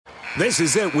This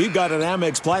is it. We've got an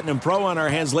Amex Platinum Pro on our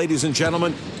hands, ladies and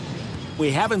gentlemen.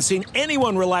 We haven't seen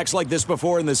anyone relax like this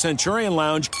before in the Centurion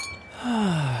Lounge.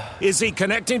 Is he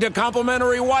connecting to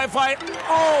complimentary Wi-Fi?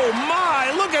 Oh,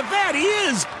 my. Look at that. He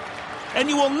is. And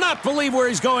you will not believe where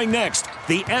he's going next.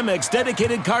 The Amex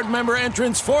dedicated card member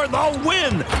entrance for the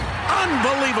win.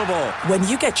 Unbelievable. When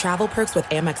you get travel perks with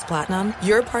Amex Platinum,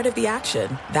 you're part of the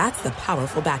action. That's the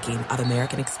powerful backing of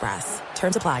American Express.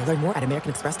 Terms apply. Learn more at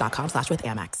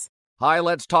americanexpress.com/withAmex. Hi,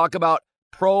 let's talk about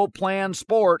Pro Plan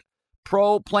Sport.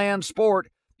 Pro Plan Sport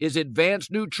is advanced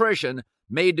nutrition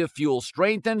made to fuel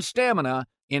strength and stamina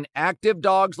in active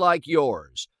dogs like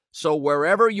yours. So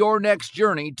wherever your next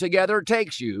journey together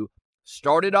takes you,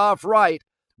 start it off right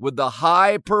with the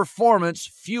high-performance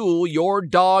fuel your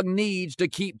dog needs to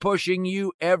keep pushing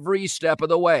you every step of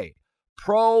the way.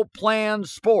 Pro Plan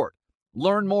Sport.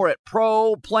 Learn more at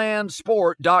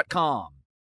ProPlansport.com.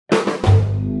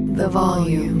 The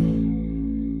volume.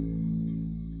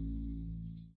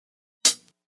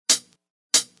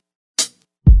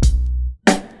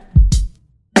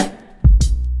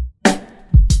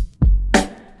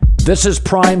 This is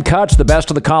Prime Cuts, the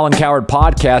best of the Colin Cowherd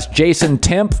podcast. Jason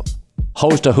Timpf,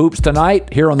 host of Hoops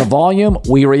Tonight. Here on The Volume,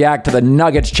 we react to the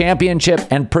Nuggets championship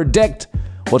and predict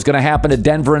what's going to happen to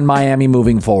Denver and Miami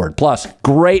moving forward. Plus,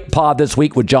 great pod this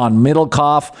week with John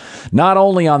Middlekauff, not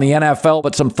only on the NFL,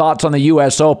 but some thoughts on the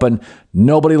U.S. Open.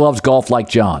 Nobody loves golf like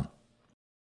John.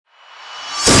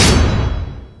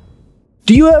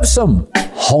 Do you have some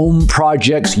home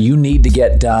projects you need to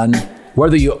get done?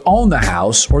 Whether you own the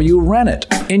house or you rent it,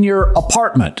 in your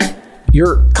apartment,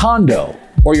 your condo,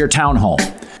 or your townhome,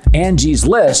 Angie's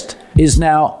List is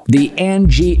now the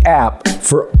Angie app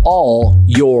for all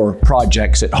your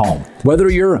projects at home. Whether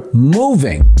you're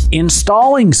moving,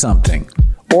 installing something,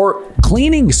 or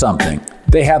cleaning something,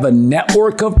 they have a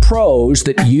network of pros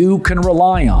that you can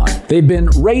rely on. They've been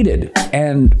rated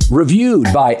and reviewed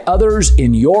by others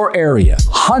in your area.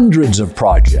 Hundreds of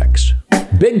projects.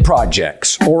 Big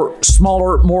projects or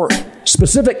smaller, more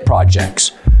specific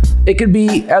projects. It could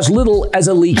be as little as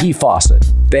a leaky faucet.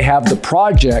 They have the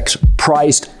projects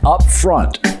priced up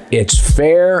front. It's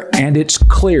fair and it's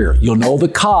clear. You'll know the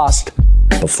cost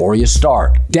before you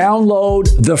start. Download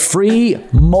the free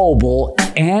mobile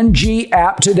Angie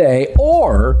app today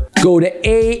or go to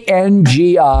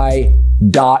ANGI.com.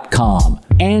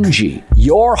 Angie,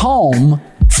 your home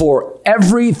for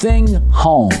everything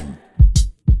home.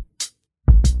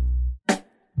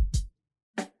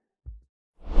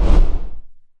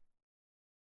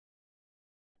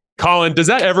 Colin, does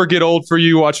that ever get old for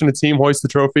you watching a team hoist the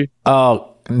trophy?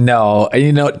 Oh, no.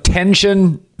 You know,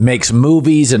 tension makes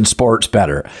movies and sports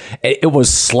better. It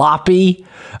was sloppy.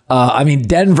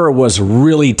 Denver was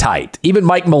really tight. Even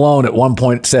Mike Malone at one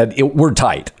point said, we're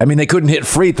tight. I mean, they couldn't hit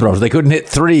free throws. They couldn't hit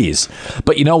threes.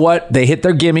 But you know what? They hit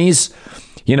their gimmies.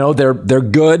 You know, they're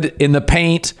good in the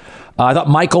paint. I thought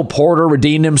Michael Porter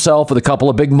redeemed himself with a couple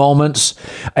of big moments.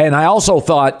 And I also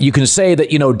thought you can say that,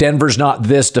 Denver's not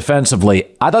this defensively.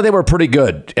 I thought they were pretty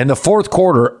good. In the fourth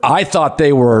quarter, I thought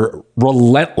they were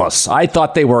relentless. I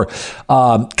thought they were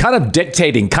kind of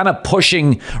dictating, kind of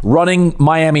pushing, running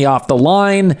Miami off the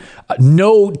line.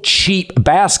 No cheap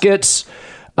baskets.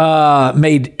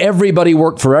 Made everybody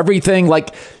work for everything.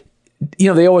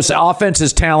 They always say offense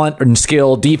is talent and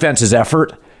skill, defense is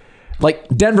effort.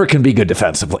 Denver can be good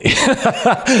defensively.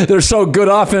 They're so good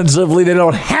offensively, they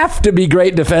don't have to be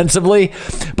great defensively.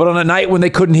 But on a night when they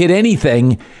couldn't hit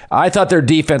anything, I thought their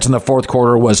defense in the fourth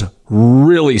quarter was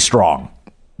really strong.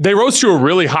 They rose to a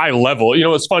really high level.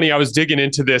 It's funny. I was digging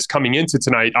into this coming into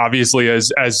tonight, obviously,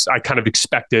 as I kind of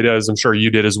expected, as I'm sure you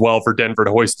did as well, for Denver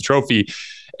to hoist the trophy.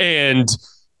 And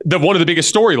one of the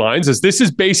biggest storylines is this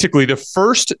is basically the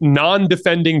first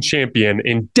non-defending champion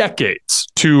in decades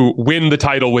to win the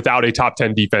title without a top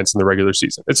 10 defense in the regular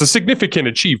season. It's a significant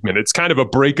achievement. It's kind of a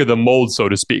break of the mold, so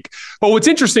to speak. But what's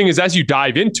interesting is as you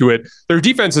dive into it, their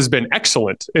defense has been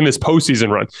excellent in this postseason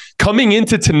run. Coming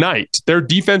into tonight, their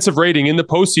defensive rating in the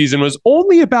postseason was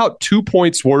only about 2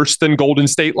 points worse than Golden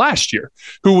State last year,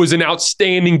 who was an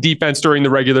outstanding defense during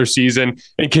the regular season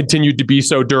and continued to be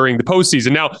so during the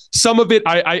postseason. Now, some of it,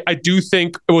 I do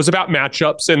think it was about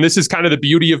matchups, and this is kind of the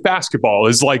beauty of basketball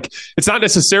is it's not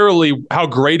necessarily how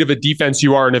great of a defense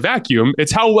you are in a vacuum.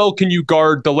 It's how well can you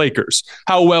guard the Lakers?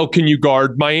 How well can you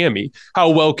guard Miami? How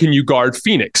well can you guard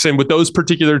Phoenix? And with those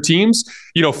particular teams,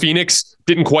 Phoenix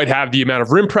didn't quite have the amount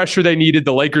of rim pressure they needed.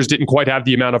 The Lakers didn't quite have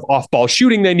the amount of off-ball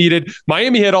shooting they needed.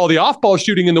 Miami had all the off-ball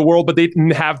shooting in the world, but they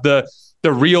didn't have the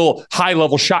the real high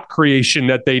level shot creation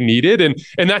that they needed.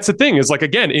 And that's the thing is like,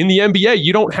 again, in the NBA,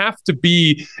 you don't have to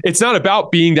be, it's not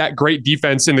about being that great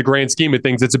defense in the grand scheme of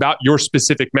things. It's about your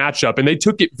specific matchup. And they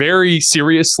took it very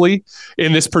seriously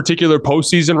in this particular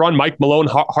postseason run. Mike Malone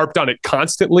harped on it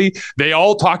constantly. They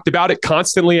all talked about it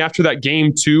constantly after that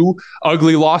game 2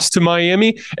 ugly loss to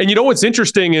Miami. And you know what's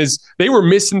interesting is they were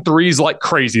missing threes like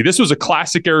crazy. This was a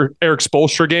classic Eric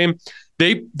Spoelstra game.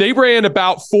 They ran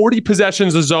about 40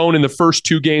 possessions of zone in the first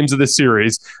 2 games of the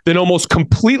series, then almost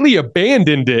completely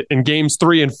abandoned it in games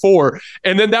 3 and 4.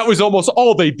 And then that was almost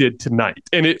all they did tonight.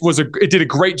 And it did a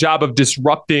great job of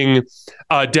disrupting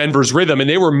Denver's rhythm. And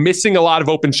they were missing a lot of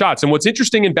open shots. And what's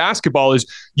interesting in basketball is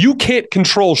you can't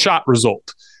control shot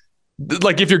result.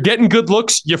 Like if you're getting good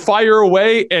looks, you fire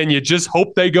away and you just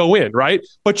hope they go in, right?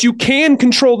 But you can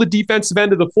control the defensive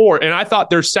end of the floor. And I thought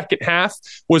their second half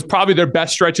was probably their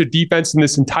best stretch of defense in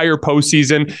this entire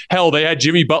postseason. Hell, they had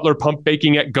Jimmy Butler pump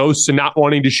faking at ghosts and not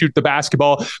wanting to shoot the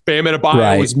basketball. Bam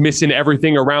Adebayo was missing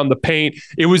everything around the paint.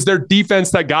 It was their defense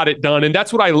that got it done. And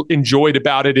that's what I enjoyed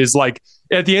about it is like,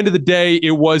 at the end of the day,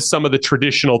 it was some of the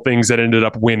traditional things that ended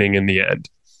up winning in the end.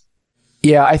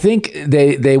 Yeah, I think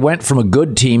they went from a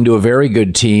good team to a very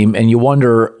good team. And you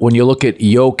wonder, when you look at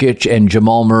Jokic and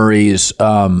Jamal Murray's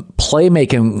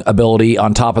playmaking ability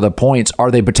on top of the points, are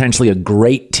they potentially a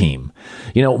great team?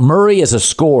 You know, Murray is a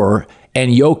scorer and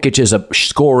Jokic is a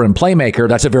scorer and playmaker.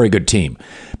 That's a very good team.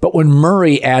 But when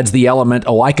Murray adds the element,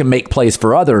 I can make plays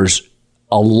for others,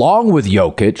 along with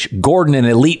Jokic, Gordon, an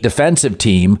elite defensive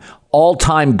team,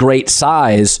 all-time great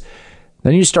size,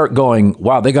 then you start going,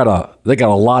 wow, they got a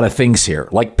lot of things here.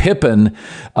 Like Pippen,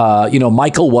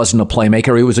 Michael wasn't a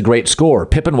playmaker. He was a great scorer.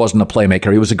 Pippen wasn't a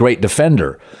playmaker. He was a great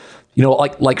defender. You know,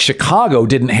 like Chicago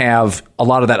didn't have a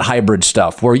lot of that hybrid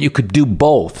stuff where you could do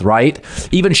both, right?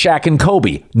 Even Shaq and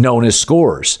Kobe, known as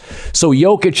scorers. So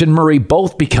Jokic and Murray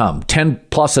both become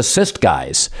 10-plus assist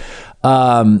guys.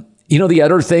 The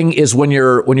other thing is when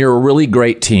you're a really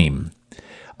great team,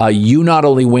 you not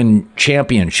only win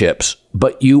championships,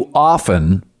 but you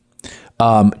often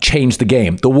change the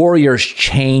game. The Warriors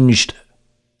changed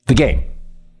the game.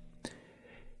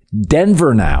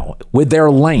 Denver now, with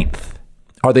their length,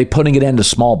 are they putting it into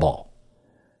small ball?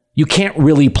 You can't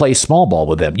really play small ball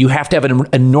with them. You have to have an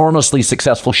enormously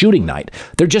successful shooting night.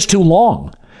 They're just too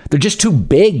long. They're just too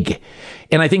big.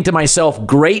 And I think to myself,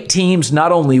 great teams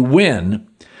not only win,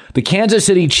 the Kansas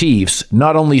City Chiefs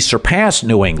not only surpassed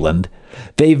New England,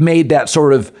 they've made that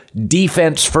sort of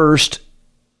defense first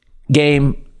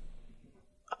game.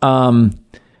 That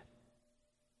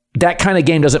kind of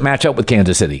game doesn't match up with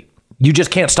Kansas City. You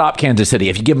just can't stop Kansas City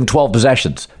if you give them 12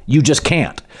 possessions. You just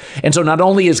can't. And so not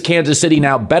only is Kansas City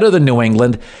now better than New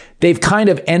England, they've kind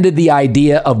of ended the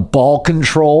idea of ball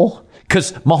control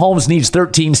because Mahomes needs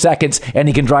 13 seconds and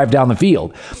he can drive down the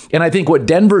field. And I think what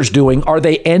Denver's doing, are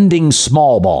they ending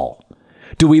small ball?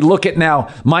 Do we look at now,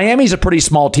 Miami's a pretty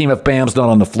small team if Bam's not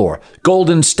on the floor.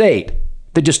 Golden State,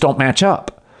 they just don't match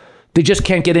up. They just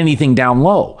can't get anything down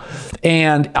low.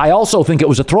 And I also think it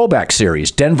was a throwback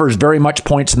series. Denver's very much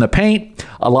points in the paint.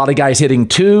 A lot of guys hitting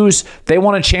twos. They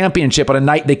won a championship on a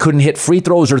night they couldn't hit free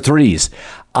throws or threes.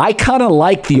 I kind of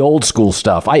like the old school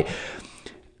stuff. I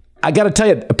got to tell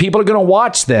you, people are going to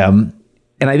watch them.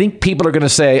 And I think people are going to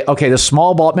say, okay, the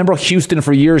small ball. Remember Houston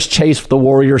for years chased the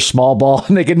Warriors small ball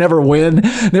and they could never win.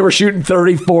 They were shooting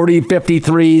 30, 40, 50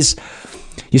 threes.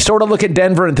 You sort of look at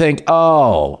Denver and think,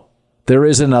 oh, there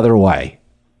is another way.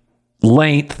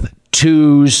 Length,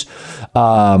 twos,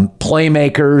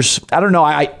 playmakers. I don't know.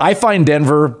 I find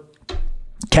Denver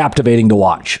captivating to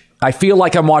watch. I feel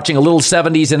like I'm watching a little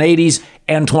 70s and 80s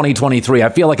and 2023. I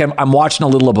feel like I'm watching a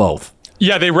little of both.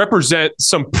 Yeah, they represent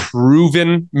some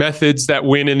proven methods that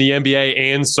win in the NBA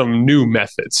and some new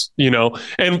methods,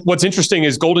 And what's interesting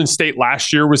is Golden State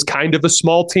last year was kind of a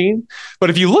small team. But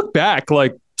if you look back,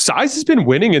 like, size has been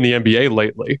winning in the NBA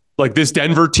lately. Like this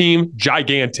Denver team,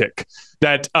 gigantic.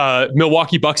 That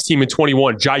Milwaukee Bucks team in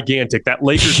 21, gigantic. That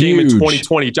Lakers team in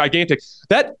 2020, gigantic.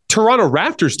 That Toronto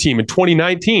Raptors team in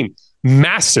 2019,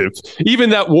 massive. Even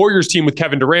that Warriors team with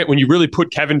Kevin Durant, when you really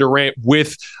put Kevin Durant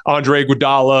with Andre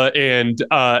Iguodala and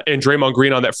Draymond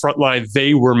Green on that front line,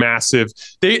 they were massive.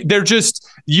 They're just,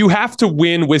 you have to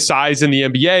win with size in the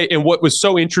NBA. And what was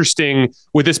so interesting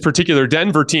with this particular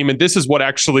Denver team, and this is what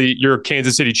actually your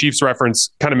Kansas City Chiefs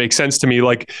reference kind of makes sense to me.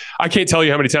 Like, I can't tell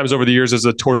you how many times over the years as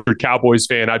a tortured Cowboys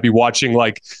fan, I'd be watching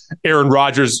like Aaron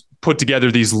Rodgers put together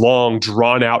these long,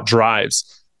 drawn out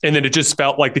drives. And then it just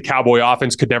felt like the Cowboy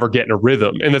offense could never get in a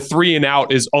rhythm. And the 3 and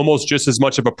out is almost just as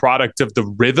much of a product of the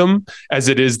rhythm as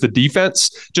it is the defense,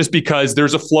 just because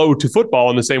there's a flow to football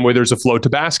in the same way there's a flow to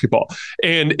basketball.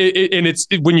 And it's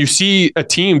when you see a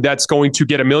team that's going to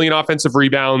get 1 million offensive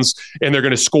rebounds and they're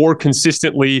going to score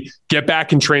consistently, get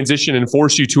back in transition and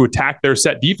force you to attack their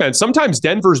set defense. Sometimes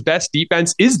Denver's best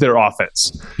defense is their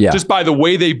offense, just by the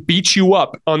way they beat you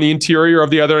up on the interior of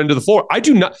the other end of the floor. I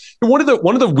do not. One of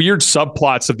the weird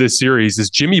subplots of this series is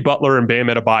Jimmy Butler and Bam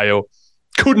Adebayo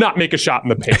could not make a shot in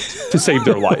the paint to save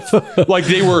their life. Like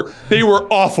they were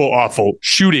awful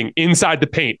shooting inside the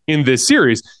paint in this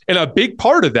series. And a big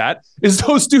part of that is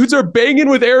those dudes are banging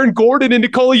with Aaron Gordon and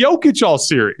Nikola Jokic all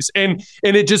series. And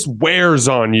it just wears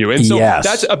on you. And so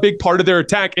that's a big part of their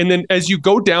attack. And then as you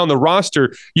go down the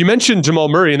roster, you mentioned Jamal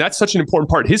Murray, and that's such an important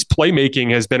part. His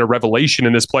playmaking has been a revelation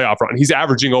in this playoff run. He's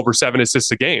averaging over 7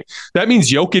 assists a game. That means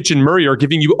Jokic and Murray are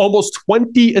giving you almost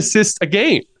 20 assists a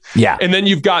game. Yeah. And then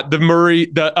you've got the Murray,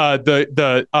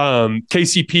 the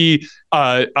KCP,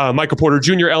 Michael Porter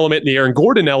Jr. element and the Aaron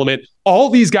Gordon element. All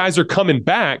these guys are coming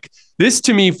back. This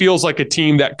to me feels like a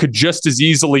team that could just as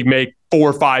easily make 4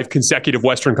 or 5 consecutive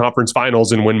Western Conference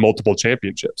finals and win multiple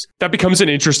championships. That becomes an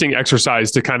interesting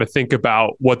exercise to kind of think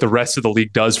about what the rest of the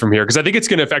league does from here, because I think it's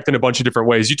going to affect in a bunch of different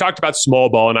ways. You talked about small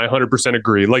ball, and I 100%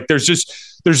 agree. Like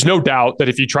there's no doubt that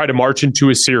if you try to march into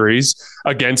a series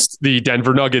against the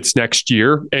Denver Nuggets next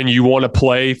year and you want to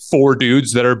play 4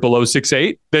 dudes that are below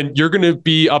 6'8", then you're going to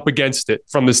be up against it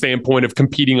from the standpoint of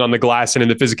competing on the glass and in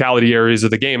the physicality areas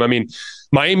of the game. I mean,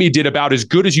 Miami did about as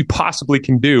good as you possibly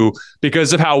can do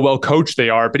because of how well coached they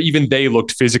are, but even they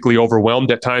looked physically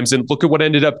overwhelmed at times. And look at what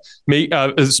ended up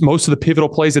most of the pivotal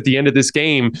plays at the end of this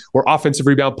game were offensive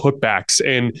rebound putbacks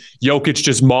and Jokic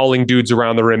just mauling dudes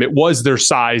around the rim. It was their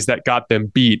size that got them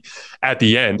beat at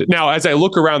the end. Now, as I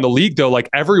look around the league, though, like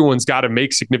everyone's got to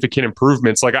make significant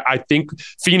improvements. Like I think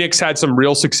Phoenix had some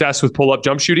real success with pull-up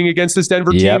jump shooting against this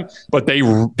Denver team, but they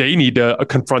need to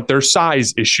confront their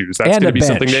size issues. That's going to be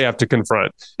something they have to confront.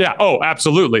 Yeah. Oh,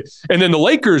 absolutely. And then the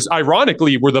Lakers,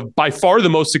 ironically, were by far the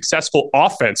most successful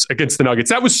offense against the Nuggets.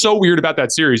 That was so weird about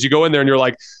that series. You go in there and you're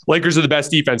like, Lakers are the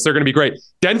best defense. They're going to be great.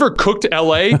 Denver cooked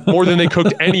LA more than they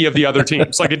cooked any of the other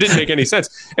teams. Like it didn't make any sense.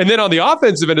 And then on the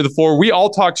offensive end of the floor, we all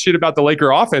talked shit about the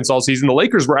Laker offense all season. The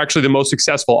Lakers were actually the most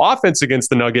successful offense against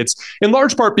the Nuggets, in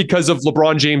large part because of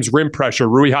LeBron James rim pressure,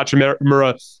 Rui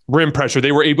Hachimura rim pressure.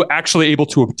 They were actually able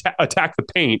to attack the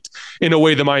paint in a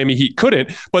way the Miami Heat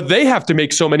couldn't, but they have to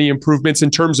make so many improvements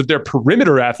in terms of their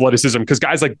perimeter athleticism because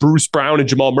guys like Bruce Brown and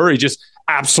Jamal Murray just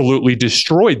absolutely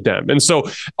destroyed them. And so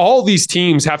all these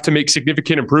teams have to make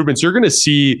significant improvements.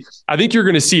 I think you're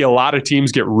going to see a lot of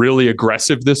teams get really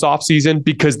aggressive this offseason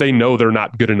because they know they're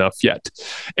not good enough yet.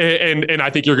 And I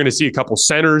think you're going to see a couple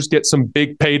centers get some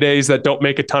big paydays that don't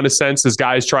make a ton of sense as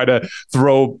guys try to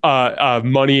throw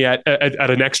money at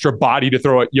an extra body to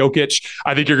throw at Jokic.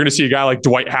 I think you're going to see a guy like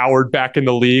Dwight Howard back in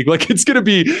the league. Like it's going to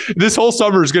be, this whole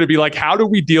summer is going to be like, how do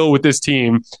we deal with this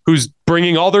team who's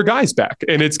bringing all their guys back?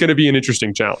 And it's going to be an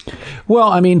interesting challenge. Well,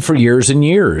 I mean, for years and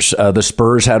years, the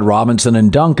Spurs had Robinson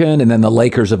and Duncan, and then the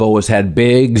Lakers have always had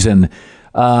bigs. And,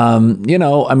 I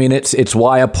mean, it's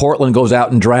why a Portland goes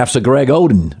out and drafts a Greg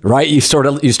Oden, right? You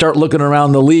start looking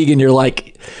around the league and you're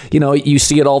like, you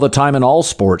see it all the time in all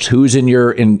sports. Who's in the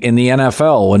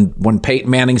NFL when Peyton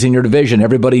Manning's in your division,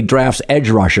 everybody drafts edge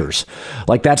rushers.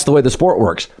 Like that's the way the sport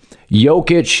works.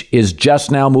 Jokic is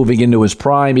just now moving into his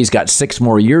prime. He's got 6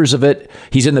 more years of it.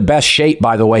 He's in the best shape,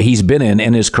 by the way, he's been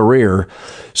in his career.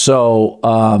 So,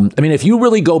 if you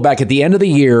really go back at the end of the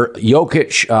year,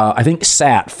 Jokic, I think,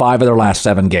 sat 5 of their last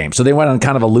 7 games. So they went on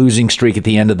kind of a losing streak at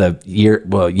the end of the year.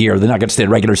 Well, they're not going to stay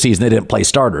regular season. They didn't play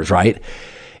starters, right?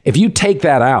 If you take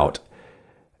that out,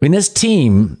 this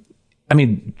team,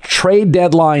 trade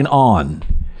deadline on,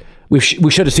 we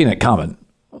should have seen it coming.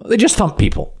 They just thump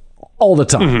people all the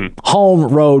time. Mm-hmm.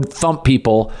 Home, road, thump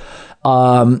people.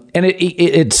 And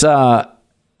it's I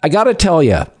got to tell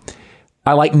you,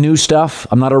 I like new stuff.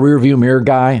 I'm not a rearview mirror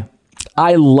guy.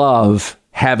 I love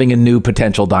having a new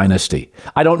potential dynasty.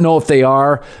 I don't know if they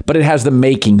are, but it has the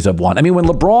makings of one. When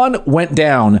LeBron went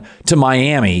down to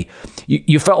Miami,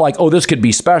 you felt like, this could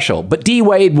be special. But D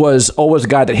Wade was always a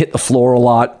guy that hit the floor a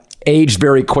lot. Aged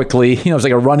very quickly. It was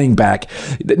like a running back,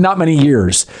 not many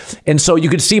years. And so you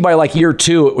could see by like year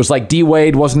 2, it was like D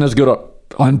Wade wasn't as good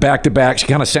on back-to-backs.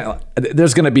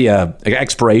 There's going to be an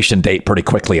expiration date pretty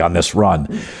quickly on this run.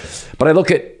 But I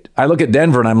look at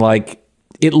Denver and I'm like,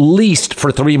 at least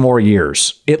for 3 more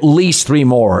years, at least 3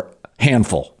 more,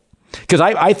 handful. Because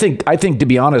I think to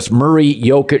be honest, Murray,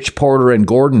 Jokic, Porter, and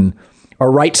Gordon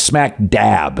are right smack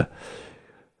dab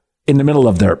in the middle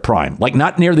of their prime, like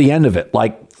not near the end of it.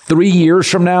 Like 3 years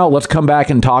from now, let's come back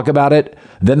and talk about it.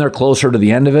 Then they're closer to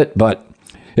the end of it, but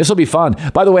this will be fun.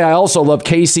 By the way, I also love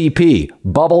KCP.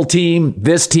 Bubble team.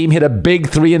 This team hit a big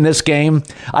 3 in this game.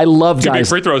 I love guys. Big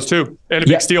free throws too, and a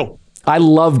big steal. I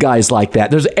love guys like that.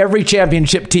 There's every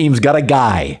championship team's got a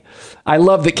guy. I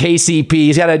love that KCP.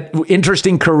 He's had an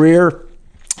interesting career.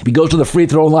 He goes to the free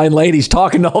throw line late. He's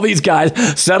talking to all these guys.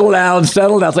 Settle down,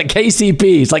 settle down. It's like KCP.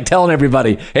 He's like telling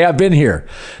everybody, hey, I've been here.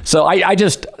 So I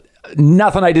just,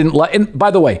 nothing I didn't like. And by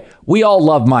the way, we all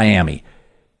love Miami,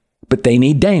 but they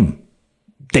need Dame.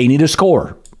 They need a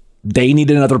scorer. They need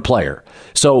another player.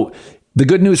 So the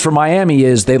good news for Miami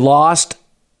is they lost.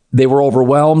 They were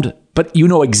overwhelmed, but you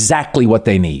know exactly what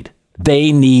they need.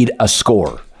 They need a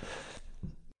scorer.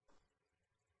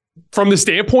 From the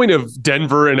standpoint of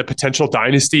Denver and a potential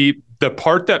dynasty, the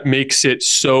part that makes it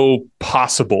so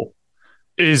possible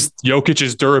is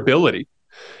Jokic's durability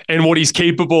and what he's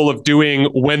capable of doing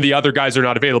when the other guys are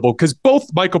not available. Because both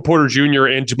Michael Porter Jr.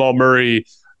 and Jamal Murray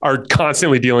are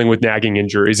constantly dealing with nagging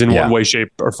injuries in one way, shape,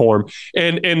 or form.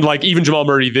 And like even Jamal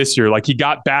Murray this year, like he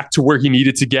got back to where he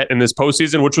needed to get in this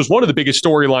postseason, which was one of the biggest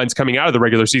storylines coming out of the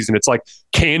regular season. It's like,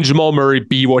 can Jamal Murray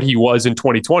be what he was in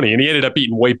 2020? And he ended up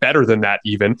being way better than that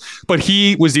even. But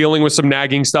he was dealing with some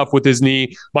nagging stuff with his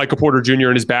knee. Michael Porter Jr.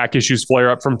 and his back issues flare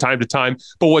up from time to time.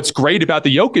 But what's great about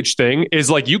the Jokic thing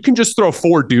is like you can just throw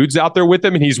 4 dudes out there with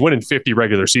him and he's winning 50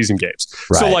 regular season games.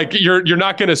 Right. So like you're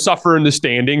not going to suffer in the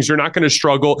standings. You're not going to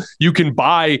struggle. You can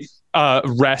buy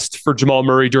rest for Jamal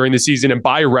Murray during the season and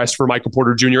buy rest for Michael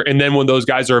Porter Jr. And then when those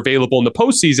guys are available in the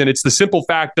postseason, it's the simple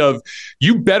fact of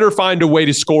you better find a way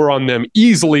to score on them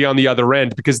easily on the other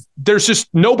end, because there's just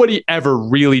nobody ever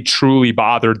really truly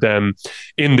bothered them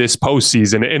in this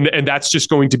postseason. And that's just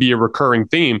going to be a recurring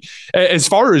theme. As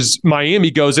far as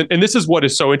Miami goes, and this is what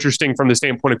is so interesting from the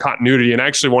standpoint of continuity, and I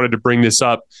actually wanted to bring this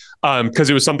up because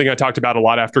it was something I talked about a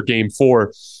lot after Game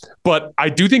 4. But I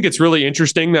do think it's really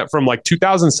interesting that from like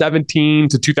 2017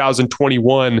 to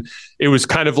 2021, it was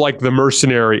kind of like the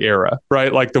mercenary era,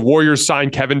 right? Like the Warriors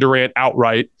signed Kevin Durant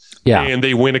outright, and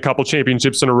they win a couple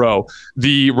championships in a row.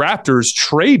 The Raptors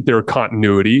trade their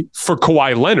continuity for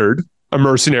Kawhi Leonard, a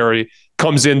mercenary,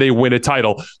 comes in, they win a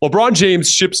title. LeBron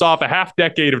James ships off a half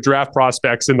decade of draft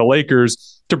prospects in the Lakers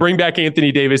to bring back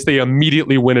Anthony Davis. They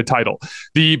immediately win a title.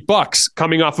 The Bucks,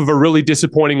 coming off of a really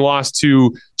disappointing loss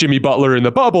to Jimmy Butler in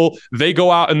the bubble, they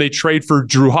go out and they trade for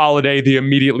Drew Holiday. They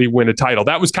immediately win a title.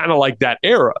 That was kind of like that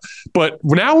era. But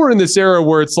now we're in this era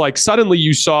where it's like suddenly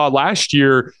you saw last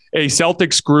year a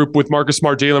Celtics group with Marcus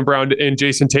Smart, Jaylen Brown, and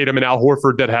Jason Tatum and Al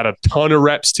Horford that had a ton of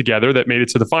reps together that made it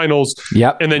to the finals.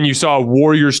 Yep. And then you saw a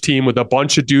Warriors team with a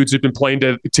bunch of dudes who've been playing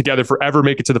together forever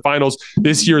make it to the finals.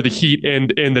 This year, the Heat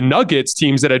and the Nuggets,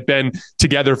 teams that had been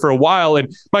together for a while.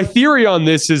 And my theory on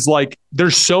this is like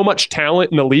there's so much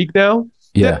talent in the league now.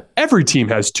 Yeah, every team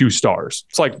has 2 stars.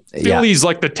 It's like Philly's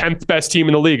like the 10th best team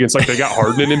in the league. It's like they got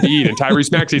Harden and Embiid and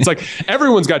Tyrese Maxey. It's like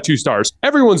everyone's got 2 stars.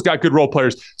 Everyone's got good role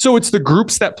players. So it's the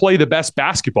groups that play the best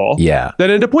basketball that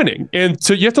end up winning. And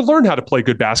so you have to learn how to play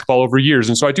good basketball over years.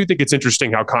 And so I do think it's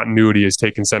interesting how continuity is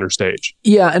taken center stage.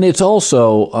 Yeah, and it's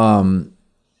also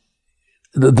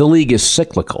the league is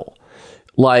cyclical.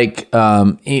 Like,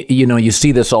 you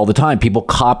see this all the time. People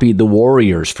copied the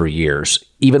Warriors for years,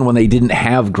 even when they didn't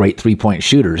have great 3-point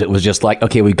shooters. It was just like,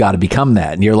 okay, we've got to become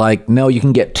that. And you're like, no, you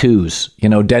can get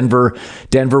 2s.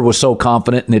 Denver was so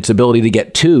confident in its ability to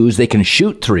get 2s. They can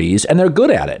shoot 3s, and they're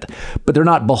good at it, but they're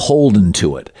not beholden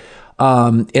to it.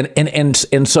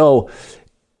 And so,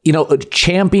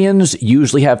 champions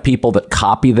usually have people that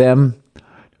copy them.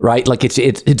 Right? Like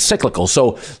it's cyclical.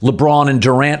 So LeBron and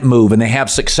Durant move and they have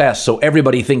success. So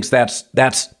everybody thinks that's,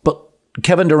 but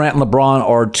Kevin Durant and LeBron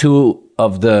are 2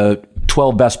 of the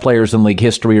 12 best players in league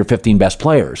history or 15 best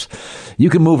players.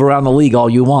 You can move around the league all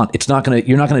you want.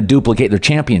 You're not going to duplicate their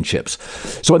championships.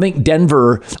 So I think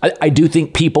Denver, I do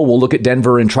think people will look at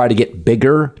Denver and try to get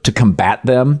bigger to combat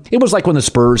them. It was like when the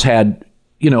Spurs had,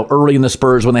 early in the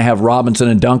Spurs when they have Robinson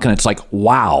and Duncan, it's like,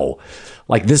 wow.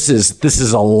 Like this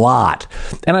is a lot.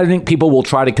 And I think people will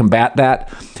try to combat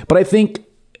that. But I think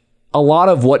a lot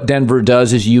of what Denver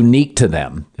does is unique to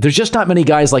them. There's just not many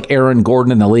guys like Aaron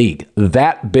Gordon in the league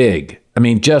that big. I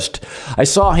mean, I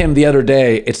saw him the other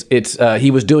day.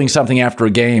 He was doing something after a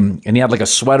game and he had like a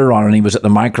sweater on and he was at the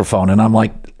microphone. And I'm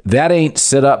like, that ain't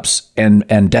sit-ups and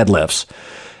deadlifts.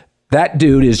 That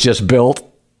dude is just built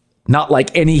not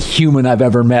like any human I've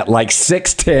ever met, like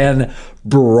 6'10",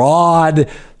 broad.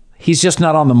 He's just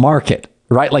not on the market,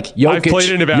 right? Like Jokic. I've played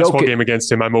in a basketball game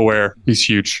against him. I'm aware. He's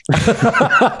huge.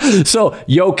 So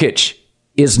Jokic,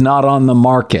 is not on the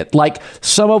market. Like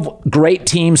some of great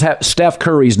teams have, Steph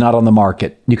Curry's not on the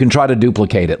market. You can try to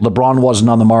duplicate it. LeBron wasn't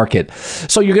on the market.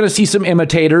 So you're going to see some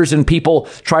imitators and people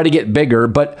try to get bigger.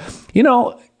 But,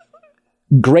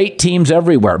 great teams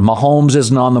everywhere. Mahomes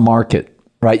isn't on the market,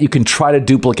 right? You can try to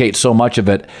duplicate so much of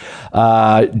it.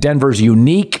 Denver's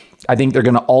unique. I think they're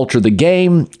going to alter the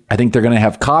game. I think they're going to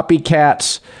have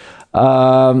copycats.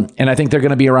 And I think they're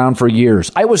going to be around for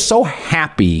years. I was so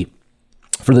happy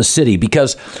for the city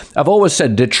because I've always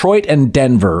said Detroit and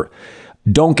Denver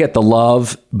don't get the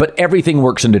love, but everything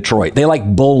works in Detroit. They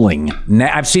like bowling.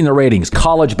 I've seen the ratings,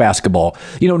 college basketball.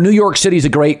 New York City's a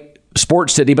great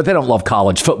sports city, but they don't love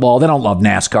college football. They don't love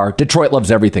NASCAR. Detroit loves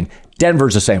everything.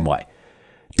 Denver's the same way.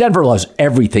 Denver loves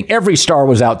everything. Every star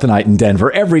was out tonight in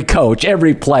Denver. Every coach,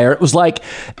 every player. It was like,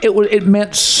 it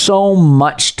meant so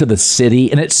much to the city.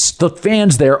 And it's the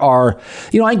fans there are,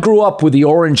 I grew up with the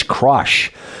Orange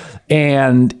Crush.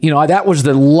 And, that was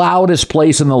the loudest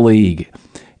place in the league.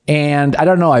 And I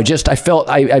don't know, I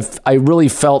really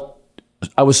felt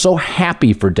I was so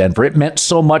happy for Denver. It meant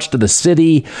so much to the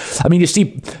city. I mean, you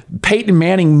see Payton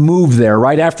Manning move there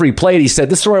right after he played. He said,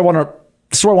 this is where I want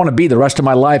to be the rest of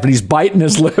my life. And he's biting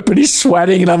his lip and he's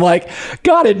sweating. And I'm like,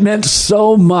 God, it meant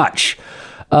so much.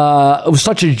 It was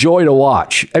such a joy to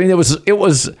watch. I mean, it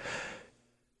was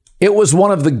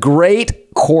one of the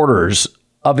great quarters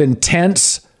of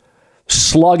intense,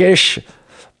 sluggish,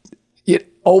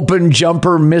 open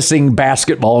jumper missing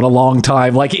basketball in a long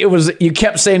time. Like you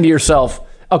kept saying to yourself,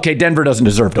 okay, Denver doesn't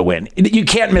deserve to win. You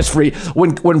can't miss free.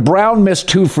 When Brown missed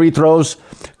 2 free throws,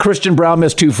 Christian Brown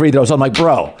missed 2 free throws. I'm like,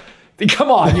 bro, come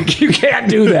on, you can't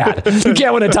do that. You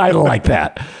can't win a title like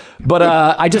that. But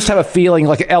I just have a feeling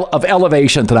of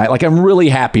elevation tonight. Like I'm really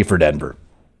happy for Denver.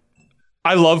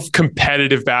 I love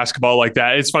competitive basketball like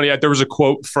that. It's funny. There was a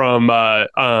quote from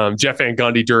Jeff Van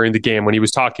Gundy during the game when he was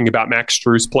talking about Max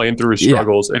Strus playing through his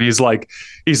struggles. Yeah. And he's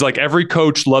like, every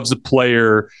coach loves a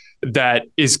player that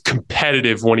is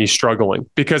competitive when he's struggling,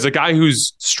 because a guy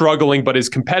who's struggling but is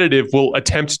competitive will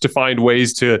attempt to find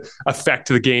ways to affect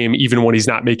the game even when he's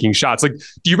not making shots. Like,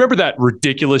 do you remember that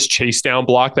ridiculous chase down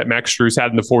block that Max Strus had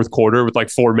in the fourth quarter with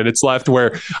like 4 minutes left,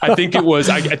 where I think it was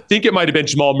I think it might have been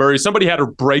Jamal Murray. Somebody had a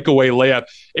breakaway layup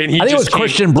and I think it was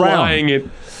Christian Brown.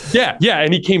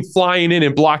 And he came flying in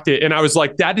and blocked it. And I was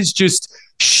like, that is just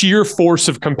sheer force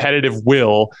of competitive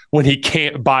will when he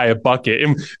can't buy a bucket.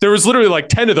 And there was literally like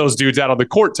 10 of those dudes out on the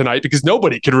court tonight because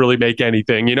nobody could really make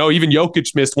anything. Even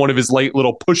Jokic missed one of his late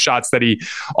little push shots that he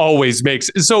always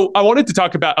makes. So I wanted to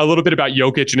talk about a little bit about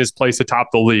Jokic and his place atop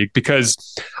the league,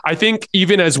 because I think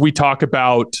even as we talk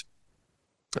about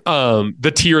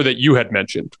the tier that you had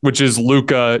mentioned, which is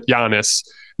Luka, Giannis,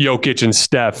 Jokic, and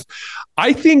Steph,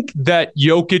 I think that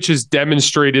Jokic has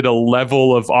demonstrated a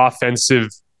level of offensive,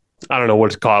 I don't know what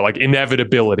to call it, like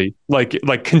inevitability,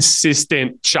 like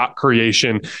consistent shot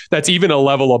creation that's even a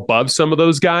level above some of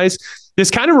those guys.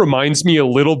 This kind of reminds me a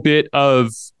little bit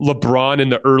of LeBron in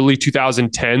the early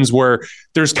 2010s, where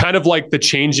there's kind of like the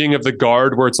changing of the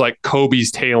guard where it's like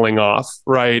Kobe's tailing off,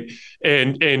 right?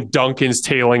 And Duncan's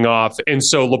tailing off. And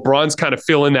so LeBron's kind of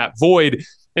filling that void.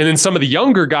 And then some of the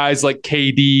younger guys like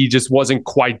KD just wasn't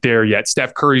quite there yet.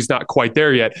 Steph Curry's not quite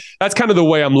there yet. That's kind of the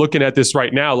way I'm looking at this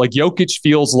right now. Like Jokic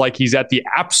feels like he's at the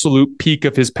absolute peak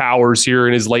of his powers here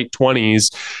in his late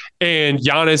 20s. And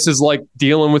Giannis is like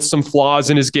dealing with some flaws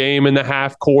in his game in the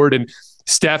half court. And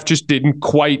Steph just didn't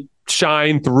quite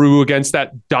shine through against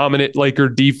that dominant Laker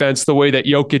defense the way that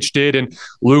Jokic did. And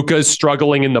Luka's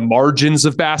struggling in the margins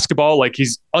of basketball. Like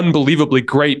he's unbelievably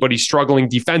great, but he's struggling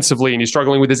defensively, and he's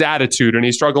struggling with his attitude, and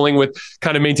he's struggling with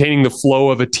kind of maintaining the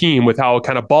flow of a team with how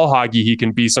kind of ball hoggy he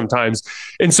can be sometimes.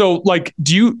 And so like,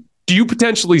 do you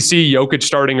potentially see Jokic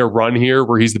starting a run here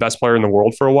where he's the best player in the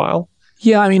world for a while?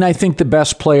 Yeah, I mean, I think the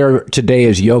best player today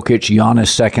is Jokic, Giannis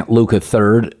second, Luka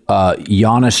third.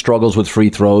 Giannis struggles with free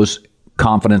throws,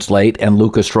 confidence late, and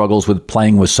Luka struggles with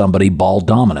playing with somebody ball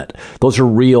dominant. Those are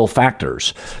real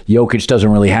factors. Jokic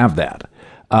doesn't really have that.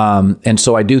 And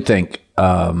so I do think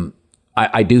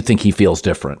I do think he feels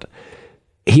different.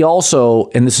 He also,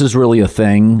 and this is really a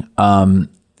thing, and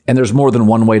there's more than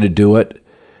one way to do it,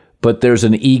 but there's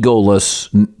an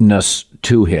egolessness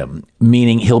to him,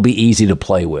 meaning he'll be easy to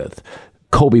play with.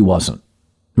 Kobe wasn't.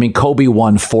 I mean, Kobe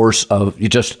won force of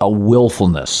just a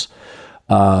willfulness.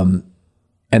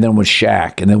 And then with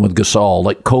Shaq, and then with Gasol,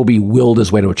 like Kobe willed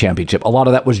his way to a championship. A lot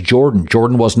of that was Jordan.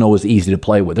 Jordan wasn't always easy to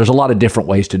play with. There's a lot of different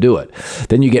ways to do it.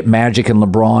 Then you get Magic and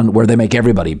LeBron, where they make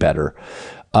everybody better.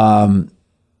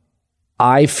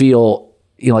 I feel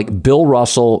like Bill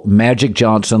Russell, Magic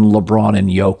Johnson, LeBron, and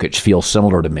Jokic feel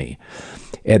similar to me.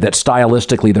 And that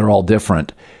stylistically, they're all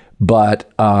different.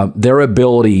 but their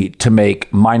ability to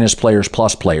make minus players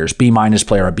plus players, B minus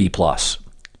player a B plus,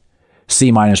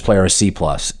 C minus player a C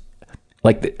plus.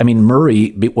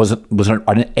 Murray was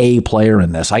an A player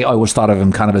in this. I always thought of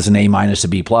him kind of as an A minus, a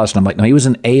B plus. And I'm like, no, he was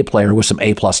an A player with some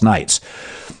A plus nights.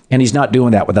 And he's not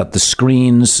doing that without the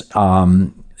screens.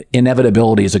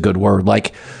 Inevitability is a good word.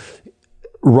 Like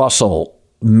Russell,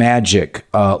 Magic,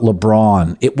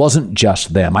 LeBron, it wasn't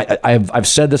just them. I've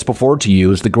said this before to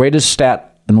you, is the greatest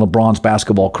stat in LeBron's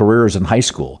basketball career is in high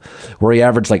school, where he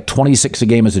averaged like 26 a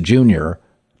game as a junior.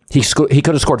 He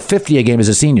could have scored 50 a game as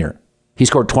a senior. He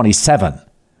scored 27.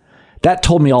 That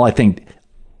told me all I think.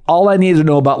 All I needed to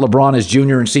know about LeBron his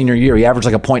junior and senior year, he averaged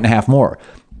like 1.5 points more.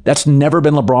 That's never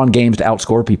been LeBron games to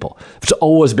outscore people. It's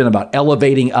always been about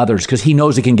elevating others because he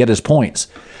knows he can get his points.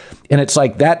 And it's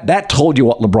like that told you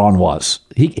what LeBron was.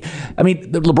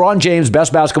 LeBron James,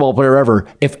 best basketball player ever.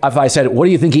 If I said, what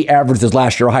do you think he averaged his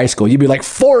last year of high school? You'd be like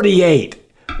 48.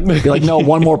 You'd be like, no,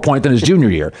 one more point than his junior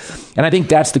year. And I think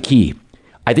that's the key.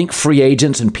 I think free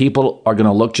agents and people are going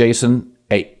to look, Jason,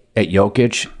 at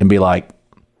Jokic and be like,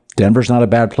 Denver's not a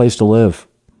bad place to live,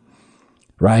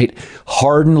 right?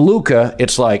 Harden, Luka,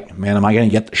 it's like, man, am I going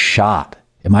to get the shot?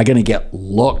 Am I going to get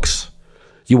looks?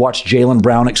 You watch Jaylen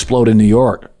Brown explode in New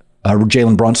York,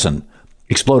 Jalen Brunson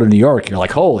explode in New York. You're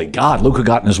like, holy God, Luka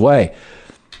got in his way.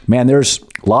 Man, there's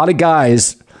a lot of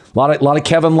guys, a lot of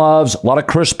Kevin Loves, a lot of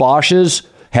Chris Bosches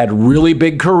had really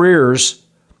big careers,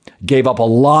 gave up a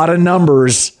lot of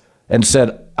numbers and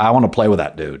said, I want to play with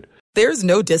that dude. There's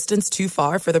no distance too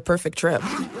far for the perfect trip.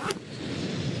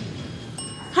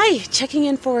 Hi, checking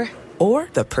in for... Or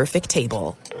the perfect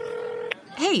table.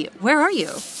 Hey, where are you?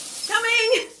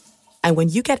 Coming! And when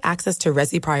you get access to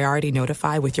Resi Priority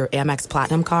Notify with your Amex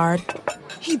Platinum card...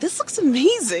 Hey, this looks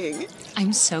amazing.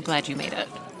 I'm so glad you made it.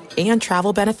 And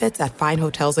travel benefits at fine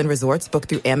hotels and resorts booked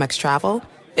through Amex Travel,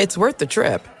 it's worth the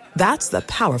trip. That's the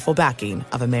powerful backing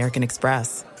of American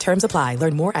Express. Terms apply.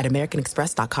 Learn more at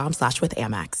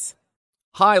americanexpress.com/withAmex.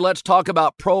 Hi, let's talk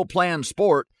about Pro Plan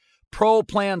Sport. Pro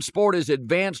Plan Sport is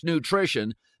advanced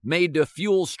nutrition made to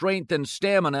fuel strength and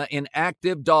stamina in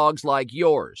active dogs like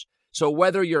yours. So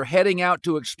whether you're heading out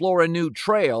to explore a new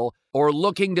trail or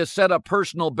looking to set a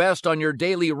personal best on your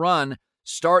daily run,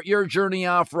 start your journey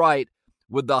off right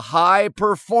with the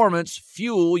high-performance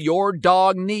fuel your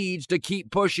dog needs to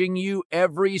keep pushing you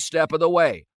every step of the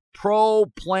way. Pro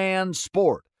Plan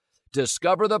Sport.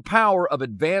 Discover the power of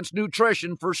advanced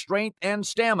nutrition for strength and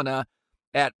stamina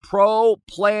at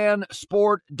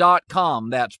ProPlansport.com.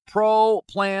 That's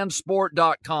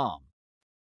ProPlansport.com.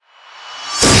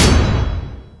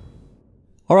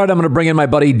 All right, I'm going to bring in my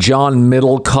buddy John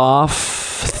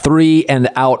Middlekauff, 3 and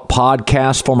Out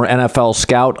podcast, former NFL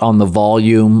scout on the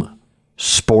Volume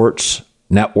Sports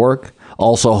Network.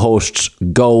 Also hosts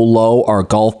Go Low, our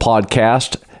golf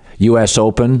podcast, U.S.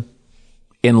 Open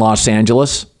in Los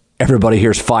Angeles. Everybody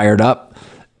here's fired up.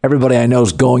 Everybody I know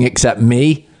is going except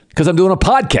me because I'm doing a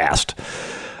podcast.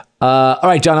 All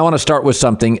right, John, I want to start with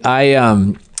something.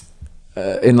 In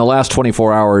the last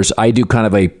 24 hours, I do kind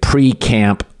of a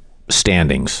pre-camp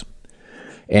standings.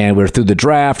 And we're through the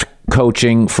draft,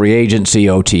 coaching, free agency,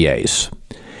 OTAs.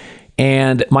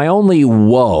 And my only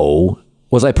woe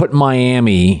was I put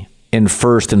Miami in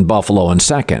first and Buffalo in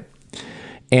second.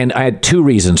 And I had 2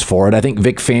 reasons for it. I think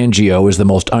Vic Fangio is the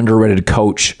most underrated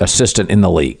coach assistant in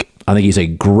the league. I think he's a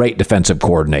great defensive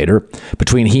coordinator.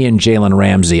 Between he and Jalen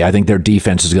Ramsey, I think their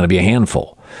defense is going to be a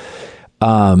handful.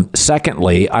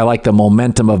 Secondly, I like the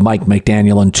momentum of Mike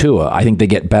McDaniel and Tua. I think they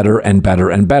get better and better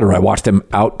and better. I watched them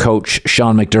outcoach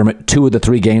Sean McDermott 2 of the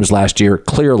 3 games last year,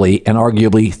 clearly, and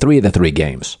arguably 3 of the 3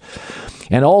 games.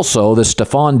 And also the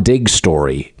Stephon Diggs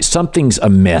story. Something's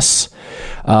amiss.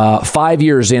 5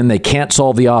 years in, they can't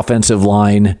solve the offensive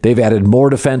line. They've added more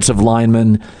defensive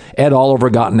linemen. Ed Oliver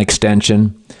got an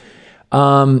extension.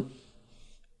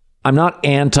 I'm not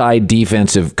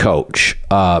anti-defensive coach.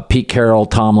 Pete Carroll,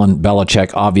 Tomlin,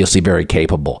 Belichick, obviously very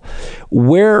capable.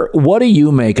 What do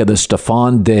you make of the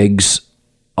Stephon Diggs,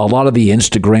 a lot of the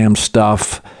Instagram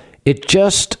stuff? It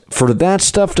just, for that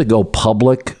stuff to go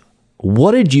public,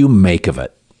 what did you make of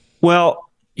it? Well,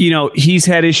 he's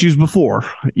had issues before.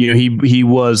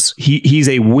 He's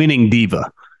a winning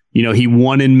diva. He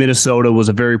won in Minnesota, was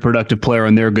a very productive player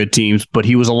on their good teams, but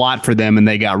he was a lot for them and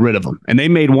they got rid of him. And they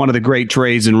made one of the great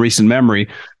trades in recent memory,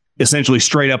 essentially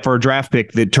straight up for a draft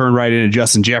pick that turned right into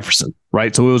Justin Jefferson,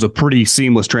 right? So it was a pretty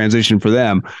seamless transition for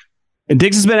them. And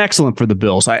Diggs has been excellent for the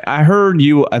Bills. I heard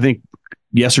you, I think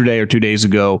yesterday or 2 days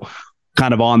ago,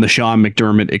 kind of on the Sean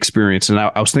McDermott experience. And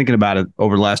I was thinking about it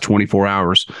over the last 24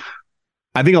 hours.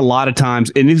 I think a lot of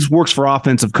times, and this works for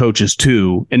offensive coaches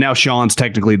too, and now Sean's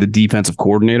technically the defensive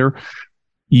coordinator,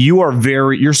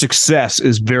 your success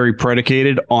is very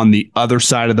predicated on the other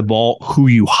side of the ball, who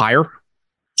you hire.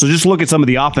 So just look at some of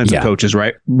the offensive coaches,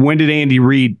 right? When did Andy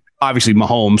Reid, obviously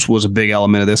Mahomes was a big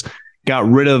element of this, got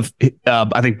rid of,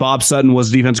 I think Bob Sutton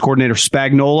was defense coordinator,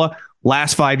 Spagnuolo.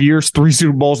 Last 5 years, 3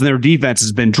 Super Bowls, and their defense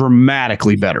has been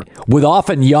dramatically better. With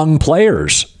often young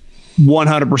players.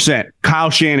 100%. Kyle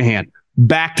Shanahan,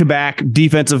 back-to-back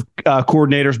defensive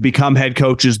coordinators become head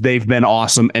coaches. They've been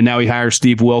awesome. And now he hires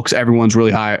Steve Wilkes. Everyone's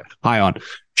really high on.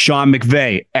 Sean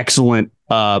McVay, excellent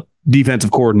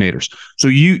defensive coordinators. So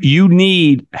you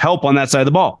need help on that side of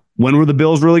the ball. When were the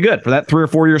Bills really good? For that 3 or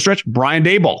 4 year stretch, Brian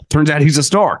Daboll. Turns out he's a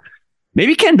star.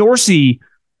 Maybe Ken Dorsey.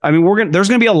 I mean, there's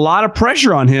going to be a lot of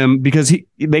pressure on him because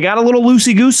they got a little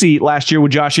loosey-goosey last year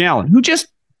with Josh Allen, who just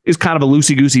is kind of a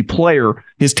loosey-goosey player.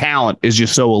 His talent is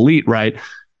just so elite, right?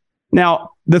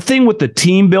 Now, the thing with the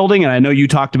team building, and I know you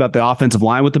talked about the offensive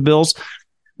line with the Bills,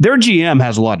 their GM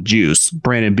has a lot of juice,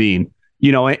 Brandon Beane,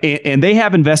 and they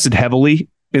have invested heavily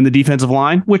in the defensive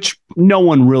line, which no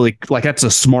one really, that's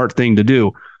a smart thing to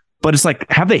do. But it's like,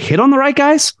 have they hit on the right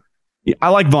guys? I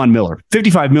like Von Miller,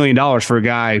 $55 million for a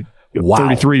guy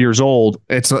 33 years old.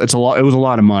 It's a lot. It was a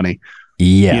lot of money.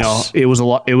 Yes. It was a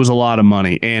lot of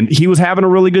money. And he was having a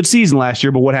really good season last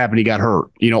year, but what happened? He got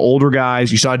hurt. Older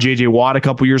guys, you saw JJ Watt a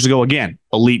couple years ago. Again,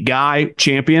 elite guy,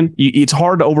 champion. It's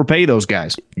hard to overpay those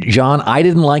guys. John, I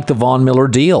didn't like the Von Miller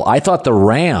deal. I thought the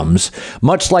Rams,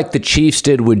 much like the Chiefs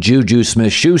did with Juju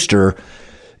Smith-Schuster,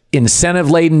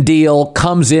 incentive-laden deal,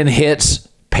 comes in, hits,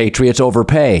 Patriots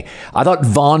overpay. I thought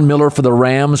Von Miller for the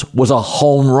Rams was a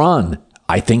home run.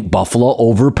 I think Buffalo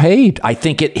overpaid. I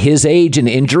think at his age and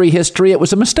injury history, it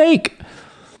was a mistake.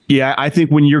 Yeah, I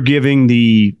think when you're giving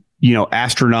the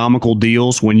astronomical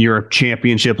deals, when you're a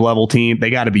championship level team, they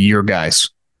got to be your guys.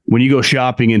 When you go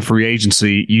shopping in free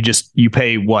agency, you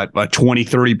pay a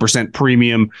 20-30%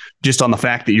 premium just on the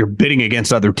fact that you're bidding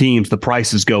against other teams. The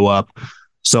prices go up.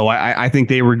 So I think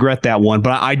they regret that one.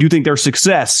 But I do think their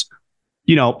success.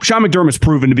 Sean McDermott's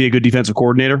proven to be a good defensive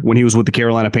coordinator when he was with the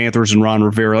Carolina Panthers and Ron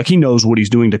Rivera. He knows what he's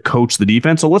doing to coach the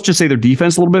defense. So let's just say their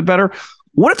defense a little bit better.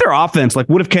 What if their offense,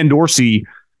 what if Ken Dorsey,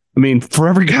 for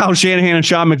every Kyle Shanahan and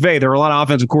Sean McVay, there are a lot of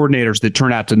offensive coordinators that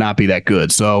turn out to not be that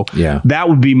good. So that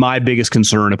would be my biggest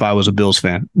concern if I was a Bills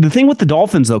fan. The thing with the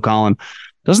Dolphins, though, Colin,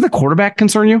 doesn't the quarterback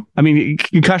concern you?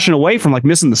 Concussion away from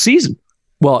missing the season.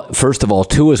 Well, first of all,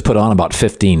 Tua's put on about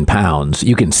 15 pounds.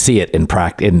 You can see it in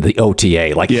practice in the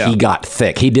OTA. He got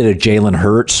thick. He did a Jalen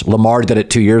Hurts. Lamar did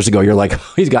it 2 years ago. You're like,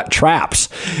 he's got traps.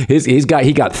 He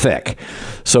got thick.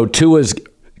 So Tua's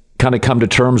kind of come to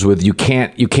terms with you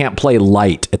can't play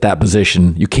light at that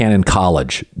position. You can in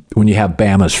college when you have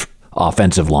Bama's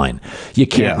offensive line. You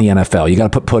can't in the NFL. You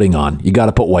got to put pudding on. You got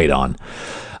to put weight on.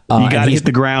 You got to hit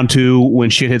the ground, too, when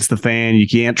shit hits the fan. You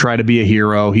can't try to be a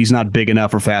hero. He's not big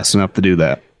enough or fast enough to do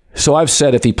that. So I've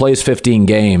said if he plays 15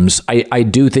 games, I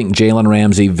do think Jalen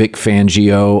Ramsey, Vic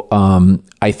Fangio,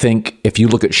 I think if you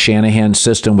look at Shanahan's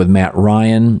system with Matt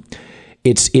Ryan,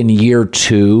 it's in year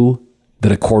 2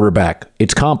 that a quarterback,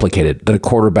 it's complicated, that a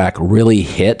quarterback really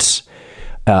hits.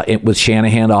 With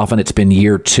Shanahan, often it's been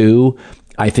year 2.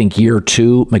 I think year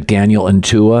 2, McDaniel and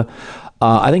Tua.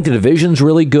 I think the division's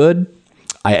really good.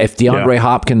 If DeAndre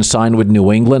Hopkins signed with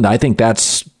New England, I think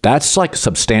that's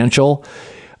substantial.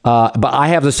 But I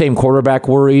have the same quarterback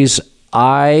worries.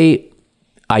 I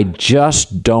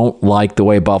just don't like the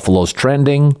way Buffalo's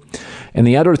trending. And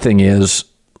the other thing is,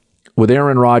 with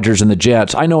Aaron Rodgers and the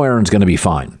Jets, I know Aaron's going to be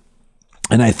fine.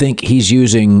 And I think he's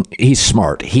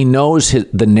smart. He knows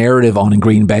the narrative on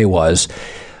Green Bay was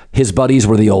his buddies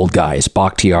were the old guys,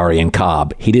 Bakhtiari and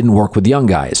Cobb. He didn't work with young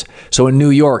guys. So in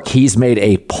New York, he's made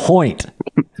a point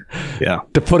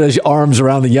to put his arms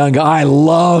around the young guy. I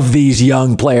love these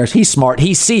young players. He's smart.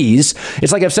 He sees.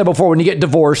 It's like I've said before, when you get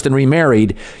divorced and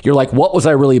remarried, you're like, what was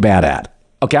I really bad at?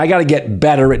 Okay, I got to get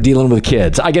better at dealing with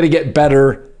kids. I got to get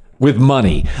better with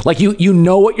money. You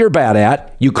know what you're bad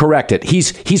at, you correct it.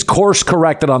 He's course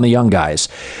corrected on the young guys.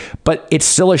 But it's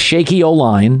still a shaky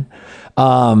O-line.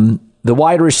 The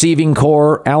wide receiving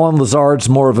core, Alan Lazard's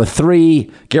more of a 3.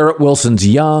 Garrett Wilson's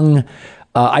young.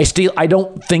 I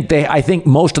think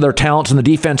most of their talent's in the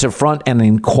defensive front and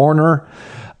in corner.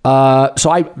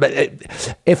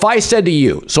 If I said to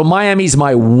you, so Miami's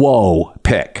my whoa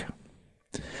pick.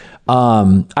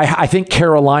 I think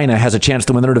Carolina has a chance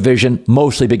to win their division,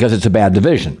 mostly because it's a bad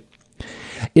division.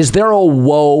 Is there a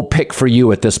whoa pick for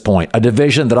you at this point? A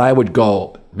division that I would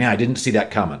go, man, I didn't see that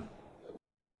coming.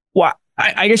 Well,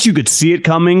 I guess you could see it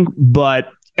coming,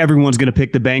 but everyone's going to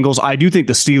pick the Bengals. I do think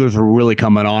the Steelers were really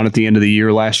coming on at the end of the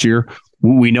year last year.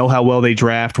 We know how well they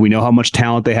draft. We know how much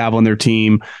talent they have on their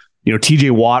team.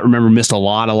 TJ Watt, remember, missed a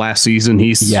lot of last season.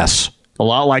 He's a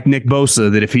lot like Nick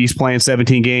Bosa, that if he's playing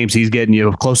 17 games, he's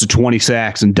getting close to 20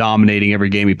 sacks and dominating every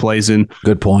game he plays in.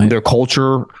 Good point. Their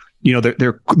culture,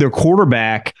 their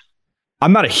quarterback.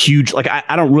 I'm not a huge,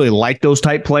 I don't really like those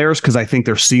type players because I think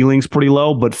their ceiling's pretty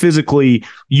low, but physically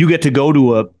you get to go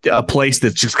to a place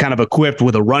that's just kind of equipped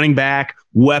with a running back,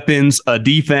 weapons, a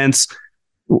defense.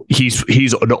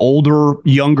 He's an older,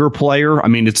 younger player. I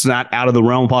mean, it's not out of the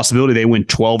realm of possibility they win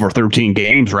 12 or 13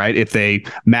 games, right? If they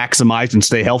maximize and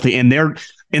stay healthy. And they're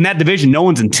in that division, no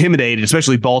one's intimidated,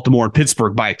 especially Baltimore and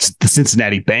Pittsburgh, by the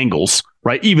Cincinnati Bengals,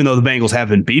 right? Even though the Bengals have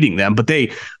been beating them, but they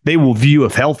will view,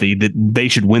 if healthy, that they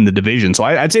should win the division. So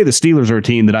I'd say the Steelers are a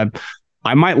team that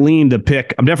I might lean to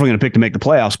pick. I'm definitely going to pick to make the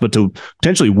playoffs, but to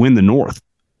potentially win the North.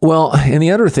 Well, and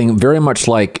the other thing, very much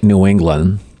like New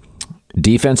England,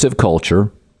 defensive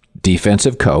culture,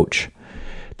 defensive coach.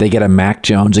 They get a Mac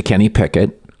Jones, a Kenny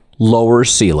Pickett, lower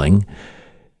ceiling.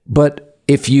 But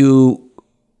if you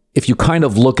kind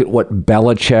of look at what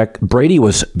Belichick, Brady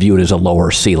was viewed as a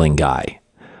lower ceiling guy.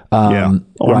 Right?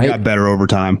 Got better over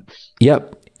time.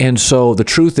 Yep. And so the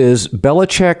truth is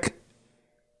Belichick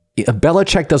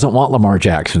doesn't want Lamar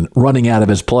Jackson running out of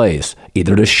his plays.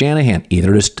 Either does Shanahan,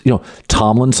 either does,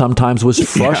 Tomlin sometimes was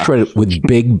frustrated with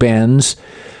Big Ben's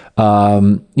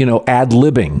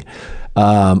ad-libbing,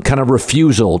 kind of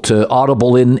refusal to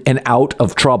audible in and out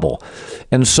of trouble.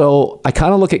 And so I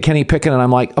kind of look at Kenny Pickett and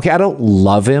I'm like, okay, I don't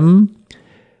love him.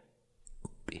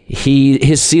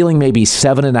 His ceiling may be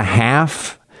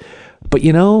 7.5, but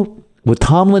with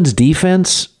Tomlin's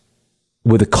defense,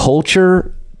 with a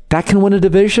culture, that can win a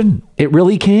division. It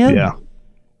really can. Yeah.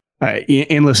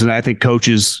 And listen, I think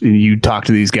coaches, you talk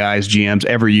to these guys, GMs,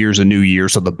 every year is a new year.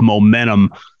 So the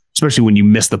momentum, especially when you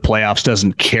miss the playoffs,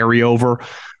 doesn't carry over.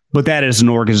 But that is an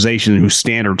organization whose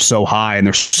standard's so high and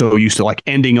they're so used to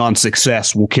ending on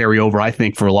success will carry over, I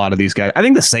think, for a lot of these guys. I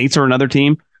think the Saints are another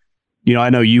team. I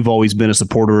know you've always been a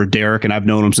supporter of Derek, and I've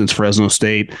known him since Fresno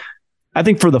State. I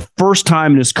think for the first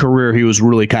time in his career, he was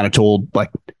really kind of told,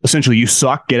 essentially, you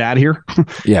suck, get out of here.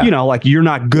 Yeah. You're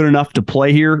not good enough to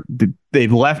play here. He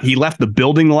left the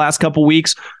building the last couple of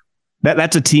weeks.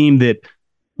 That's a team that,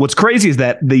 what's crazy is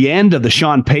that the end of the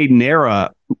Sean Payton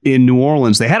era in New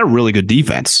Orleans, they had a really good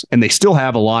defense, and they still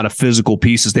have a lot of physical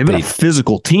pieces. They've been a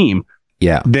physical team.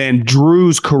 Yeah. Then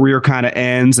Drew's career kind of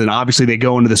ends, and obviously they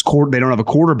go into this court. They don't have a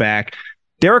quarterback.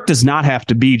 Derek does not have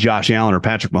to be Josh Allen or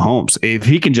Patrick Mahomes. If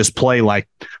he can just play like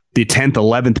the 10th,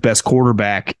 11th best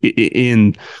quarterback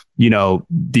in,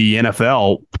 the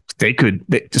NFL, they could,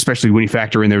 especially when you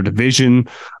factor in their division,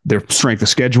 their strength of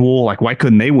schedule. Why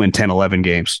couldn't they win 10, 11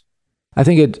 games? I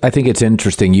think it's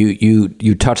interesting.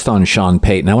 You touched on Sean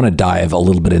Payton. I want to dive a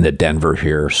little bit into Denver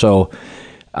here. So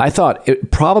I thought it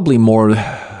probably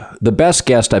the best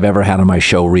guest I've ever had on my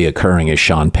show reoccurring is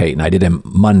Sean Payton. I did him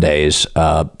Mondays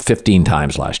 15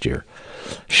 times last year.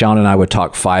 Sean and I would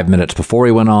talk 5 minutes before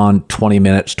he went on, 20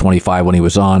 minutes, 25 when he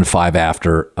was on, 5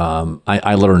 after.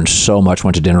 I learned so much,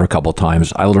 went to dinner a couple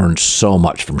times. I learned so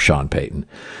much from Sean Payton.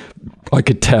 I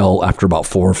could tell after about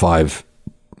 4 or 5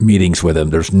 meetings with him,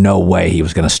 there's no way he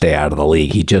was going to stay out of the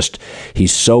league.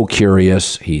 He's so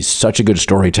curious. He's such a good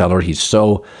storyteller. He's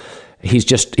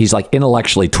like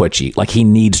intellectually twitchy. He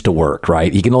needs to work,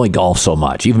 right? He can only golf so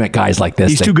much. You've met guys like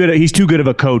this. He's too good of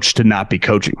a coach to not be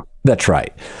coaching. That's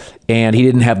right. And he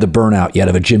didn't have the burnout yet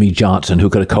of a Jimmy Johnson who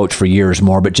could have coached for years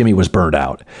more, but Jimmy was burned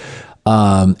out.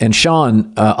 And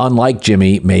Sean, unlike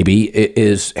Jimmy, maybe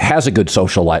has a good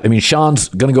social life. I mean, Sean's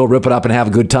going to go rip it up and have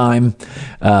a good time.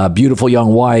 Beautiful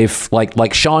young wife.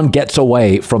 Like Sean gets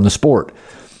away from the sport.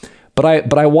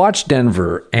 But I watched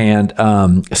Denver, and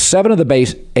 7 of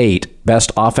the 8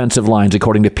 best offensive lines,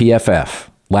 according to PFF,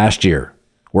 last year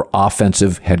were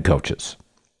offensive head coaches.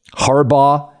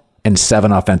 Harbaugh and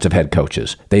 7 offensive head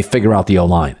coaches. They figure out the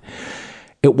O-line.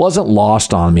 It wasn't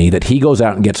lost on me that he goes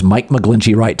out and gets Mike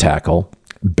McGlinchey right tackle,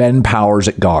 Ben Powers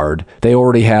at guard. They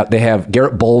have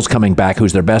Garrett Bowles coming back,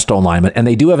 who's their best O-lineman, and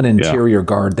they do have an interior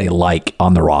guard they like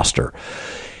on the roster.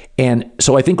 And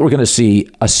so I think we're going to see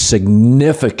a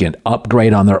significant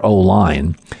upgrade on their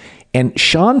O-line. And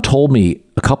Sean told me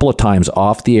a couple of times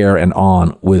off the air and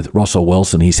on with Russell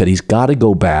Wilson, he said he's got to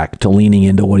go back to leaning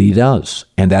into what he does,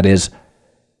 and that is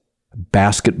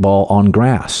basketball on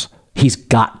grass. He's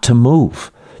got to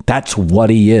move. That's what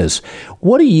he is.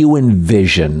 What do you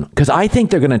envision? Because I think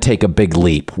they're going to take a big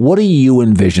leap. What do you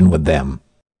envision with them?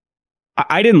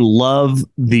 I didn't love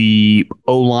the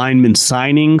O-lineman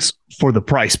signings for the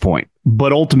price point,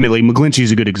 but ultimately McGlinchey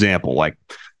is a good example.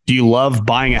 Do you love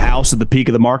buying a house at the peak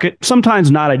of the market? Sometimes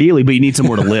not ideally, but you need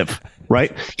somewhere to live,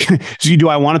 right? So do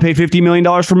I want to pay $50 million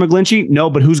for McGlinchey? No,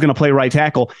 but who's going to play right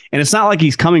tackle? And it's not like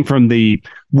he's coming from the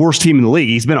worst team in the league.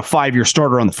 He's been a 5-year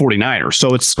starter on the 49ers.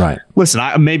 So it's, right.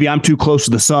 Listen, maybe I'm too close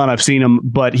to the sun. I've seen him,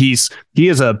 but he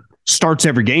is starts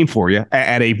every game for you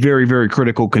at a very, very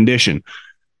critical condition.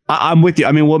 I'm with you.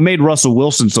 I mean, what made Russell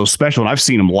Wilson so special, and I've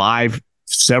seen him live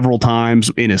several times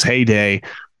in his heyday,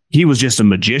 he was just a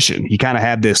magician. He kind of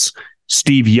had this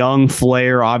Steve Young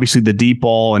flair, obviously the deep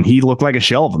ball, and he looked like a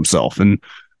shell of himself. And,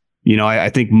 you know, I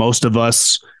think most of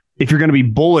us, if you're going to be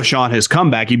bullish on his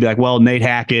comeback, you'd be like, well, Nate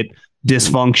Hackett,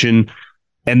 dysfunction.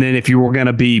 And then if you were going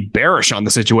to be bearish on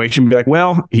the situation, be like,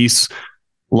 well, he's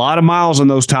a lot of miles on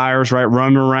those tires, right?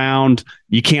 Running around.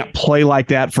 You can't play like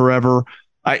that forever.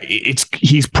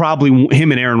 He's probably,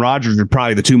 him and Aaron Rodgers are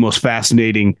probably the two most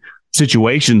fascinating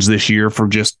situations this year for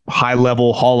just high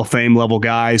level Hall of Fame level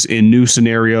guys in new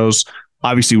scenarios.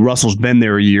 Obviously, Russell's been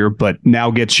there a year, but now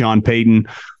gets Sean Payton.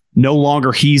 No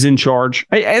longer he's in charge.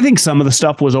 I think some of the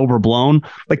stuff was overblown.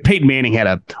 Like Peyton Manning had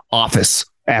an office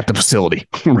at the facility,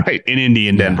 right, in Indy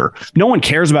and Denver. No one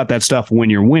cares about that stuff when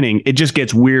you're winning. It just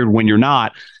gets weird when you're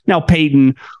not. Now,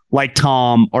 Peyton, like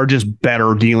Tom, are just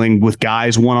better dealing with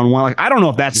guys one-on-one. Like, I don't know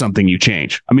if that's something you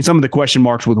change. I mean, some of the question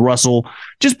marks with Russell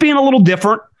just being a little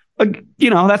different. You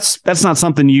know, that's not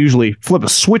something you usually flip a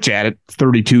switch at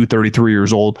 32, 33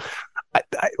 years old.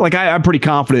 I'm pretty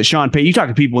confident Sean Payton, you talk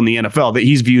to people in the NFL, that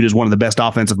he's viewed as one of the best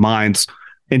offensive minds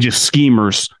and just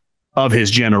schemers of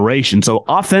his generation. So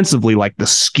offensively, like the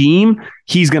scheme,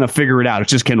 he's going to figure it out.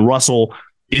 It's just, can Russell,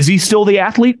 is he still the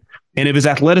athlete? And if his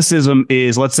athleticism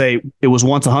is, let's say it was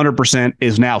once 100%,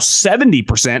 is now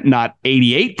 70%, not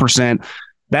 88%,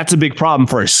 that's a big problem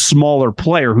for a smaller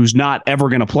player who's not ever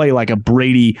going to play like a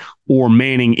Brady or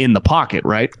Manning in the pocket,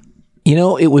 right? You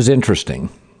know, it was interesting.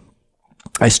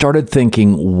 I started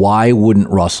thinking, why wouldn't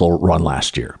Russell run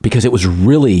last year? Because it was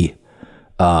really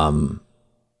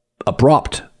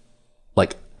abrupt,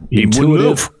 like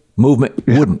intuitive movement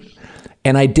wouldn't.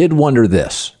 And I did wonder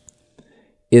this,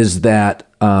 is that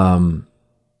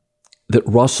that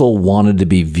Russell wanted to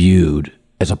be viewed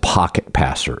as a pocket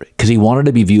passer because he wanted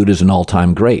to be viewed as an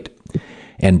all-time great.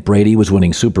 And Brady was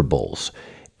winning Super Bowls.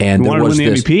 And there was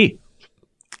this MVP.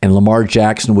 And Lamar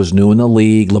Jackson was new in the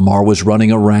league. Lamar was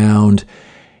running around.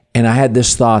 And I had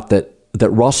this thought that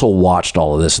Russell watched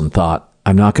all of this and thought,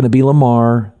 I'm not going to be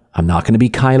Lamar. I'm not going to be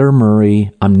Kyler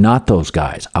Murray. I'm not those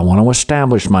guys. I want to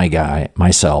establish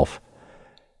myself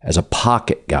as a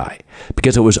pocket guy,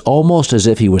 because it was almost as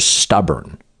if he was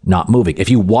stubborn, not moving. If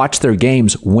you watch their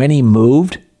games, when he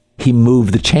moved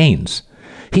the chains.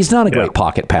 He's not a great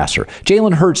pocket passer.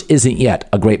 Jalen Hurts isn't yet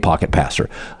a great pocket passer.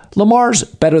 Lamar's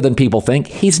better than people think.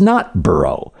 He's not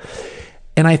Burrow.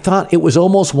 And I thought it was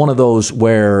almost one of those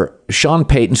where Sean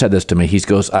Payton said this to me. He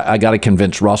goes, I got to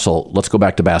convince Russell, let's go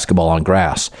back to basketball on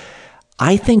grass.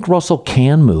 I think Russell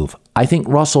can move. I think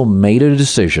Russell made a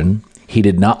decision. He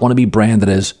did not want to be branded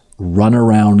as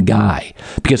run-around guy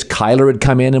because Kyler had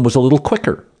come in and was a little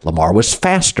quicker. Lamar was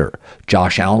faster.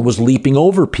 Josh Allen was leaping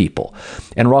over people.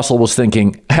 And Russell was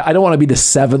thinking, I don't want to be the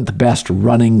 7th best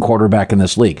running quarterback in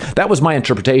this league. That was my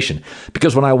interpretation.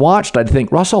 Because when I watched, I'd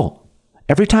think, Russell,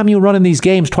 every time you run in these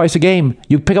games, twice a game,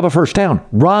 you pick up a first down.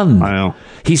 Run. I know.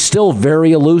 He's still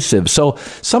very elusive. So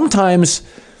sometimes,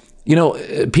 you know,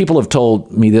 people have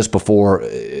told me this before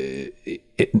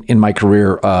in my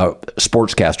career,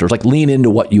 sportscasters, like, lean into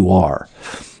what you are.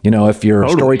 You know, if you're a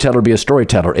storyteller, be a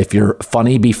storyteller. If you're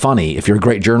funny, be funny. If you're a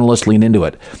great journalist, lean into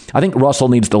it. I think Russell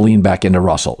needs to lean back into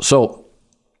Russell. So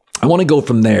I want to go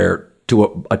from there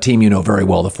to a team you know very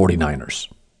well, the 49ers.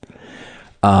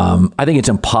 I think it's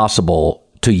impossible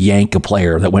to yank a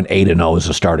player that went 8-0 as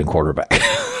a starting quarterback.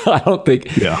 I don't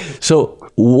think. Yeah. So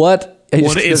what?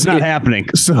 It's not happening.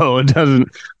 So it doesn't,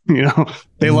 you know,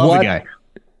 they love the guy.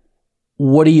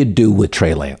 What do you do with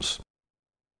Trey Lance?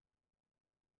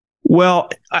 Well,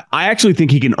 I actually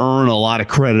think he can earn a lot of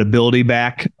credibility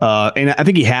back. And I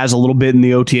think he has a little bit in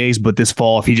the OTAs, but this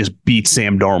fall, if he just beats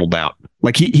Sam Darnold out,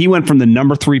 like he went from the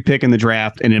number 3 pick in the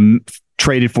draft and then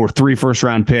traded for 3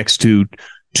 first-round picks to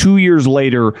 2 years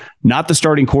later, not the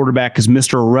starting quarterback because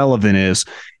Mr. Irrelevant is,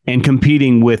 and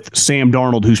competing with Sam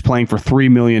Darnold, who's playing for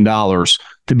 $3 million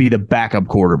to be the backup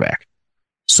quarterback.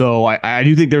 So I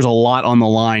do think there's a lot on the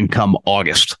line come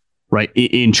August, right,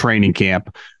 in training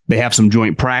camp. They have some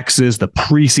joint practices, the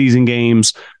preseason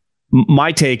games.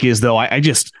 My take is, though,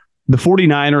 the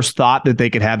 49ers thought that they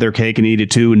could have their cake and eat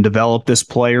it too and develop this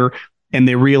player, and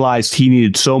they realized he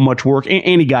needed so much work,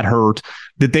 and he got hurt,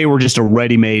 that they were just a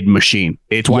ready-made machine.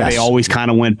 It's why they always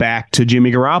kind of went back to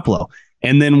Jimmy Garoppolo.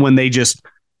 And then when they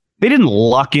didn't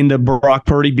luck into Brock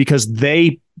Purdy because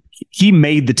they he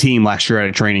made the team last year at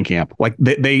a training camp. Like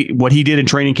what he did in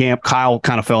training camp, Kyle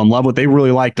kind of fell in love with. They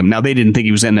really liked him. Now they didn't think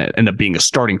he was end up being a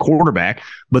starting quarterback,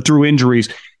 but through injuries,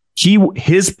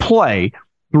 his play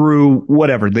through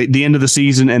the end of the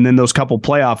season and then those couple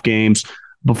playoff games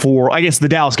before, I guess the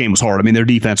Dallas game was hard. I mean, their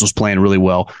defense was playing really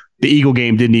well. The Eagle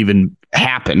game didn't even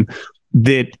happen.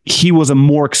 That he was a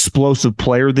more explosive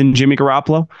player than Jimmy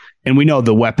Garoppolo. And we know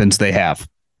the weapons they have,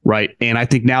 right? And I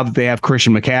think now that they have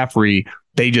Christian McCaffrey,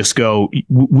 they just go,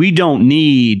 we don't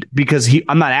need, because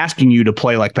I'm not asking you to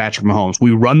play like Patrick Mahomes.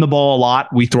 We run the ball a lot.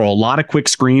 We throw a lot of quick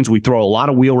screens. We throw a lot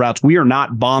of wheel routes. We are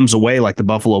not bombs away like the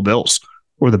Buffalo Bills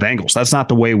or the Bengals. That's not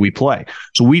the way we play.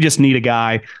 So we just need a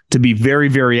guy to be very,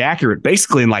 very accurate,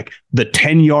 basically in like the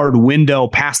 10-yard window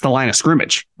past the line of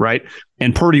scrimmage, right?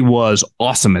 And Purdy was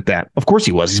awesome at that. Of course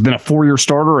he was. He's been a 4-year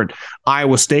starter at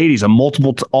Iowa State. He's a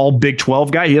multiple all Big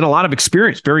 12 guy. He had a lot of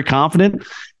experience, very confident,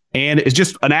 and is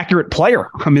just an accurate player.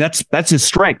 I mean, that's his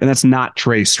strength, and that's not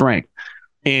Trey's strength.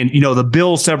 And, the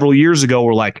Bills several years ago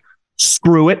were like,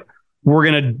 screw it. We're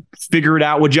going to figure it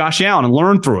out with Josh Allen and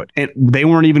learn through it. And they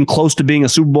weren't even close to being a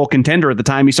Super Bowl contender at the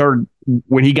time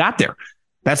when he got there.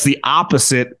 That's the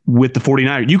opposite with the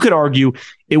 49ers. You could argue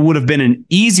it would have been an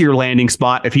easier landing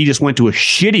spot if he just went to a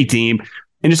shitty team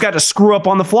and just got to screw up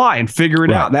on the fly and figure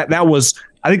it out. That was,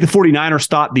 I think the 49ers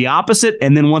thought the opposite.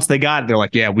 And then once they got it, they're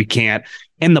like, yeah, we can't.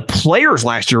 And the players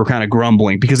last year were kind of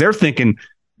grumbling because they're thinking,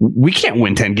 we can't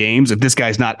win 10 games if this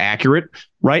guy's not accurate,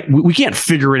 right? We can't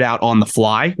figure it out on the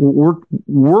fly.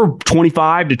 We're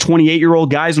 25 to 28-year-old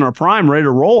guys in our prime ready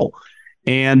to roll.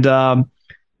 And I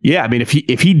mean, if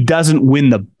he doesn't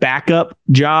win the backup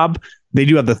job, they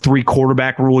do have the 3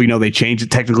 quarterback rule. They change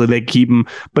it. Technically, they keep him.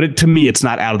 But to me, it's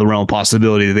not out of the realm of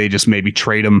possibility that they just maybe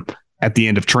trade him at the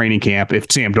end of training camp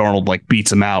if Sam Darnold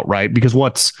beats him out, right? Because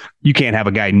you can't have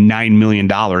a guy $9 million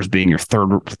being your third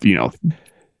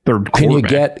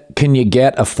quarterback. Can you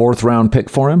get a 4th round pick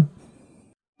for him?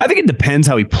 I think it depends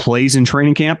how he plays in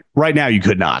training camp. Right now, you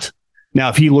could not. Now,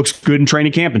 if he looks good in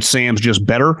training camp and Sam's just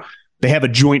better, they have a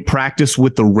joint practice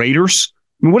with the Raiders.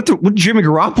 I mean, what Jimmy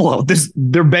Garoppolo?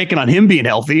 They're banking on him being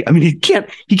healthy. I mean, he can't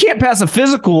pass a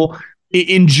physical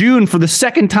in June for the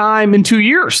second time in 2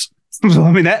 years. So,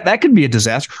 I mean, that could be a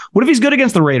disaster. What if he's good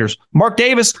against the Raiders? Mark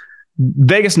Davis,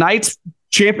 Vegas Knights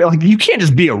champion. You can't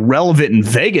just be irrelevant in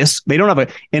Vegas. They don't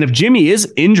have and if Jimmy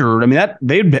is injured, I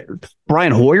mean,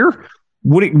 Brian Hoyer,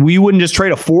 we wouldn't just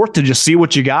trade a 4th to just see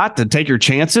what you got to take your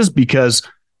chances, because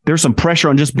there's some pressure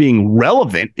on just being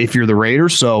relevant if you're the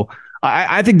Raiders. So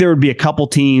I think there would be a couple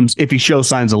teams if he shows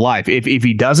signs of life. If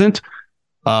he doesn't,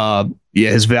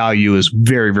 his value is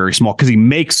very, very small because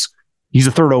he's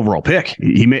a 3rd overall pick.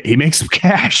 He makes some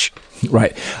cash.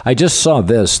 Right. I just saw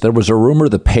this. There was a rumor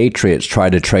the Patriots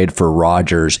tried to trade for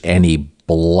Rodgers and he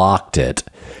blocked it.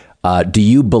 Do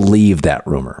you believe that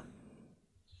rumor?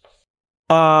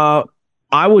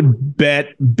 I would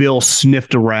bet Bill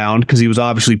sniffed around because he was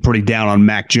obviously pretty down on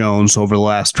Mac Jones over the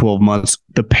last 12 months.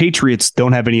 The Patriots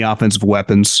don't have any offensive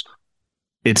weapons.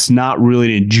 It's not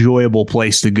really an enjoyable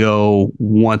place to go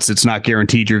once it's not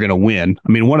guaranteed you're going to win.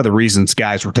 I mean, one of the reasons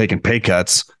guys were taking pay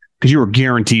cuts because you were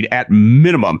guaranteed at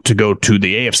minimum to go to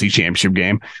the AFC Championship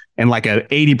game and like an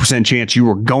 80% chance you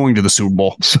were going to the Super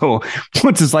Bowl. So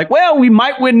once it's like, well, we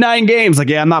might win 9 games. Like,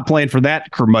 yeah, I'm not playing for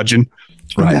that curmudgeon.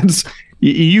 Right.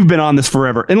 You've been on this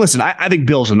forever. And listen, I think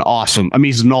Bill's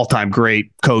he's an all-time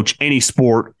great coach, any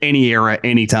sport, any era,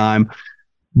 anytime.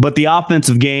 But the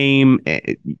offensive game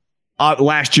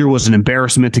last year was an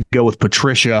embarrassment to go with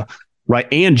Patricia, right?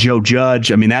 And Joe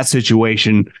Judge. I mean, that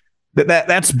situation,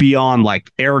 that's beyond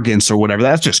arrogance or whatever.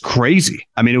 That's just crazy.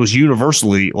 I mean, it was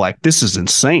universally this is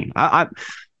insane.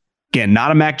 Again,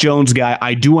 not a Mac Jones guy.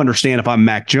 I do understand if I'm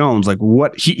Mac Jones,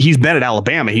 he's been at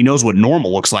Alabama. He knows what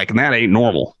normal looks like, and that ain't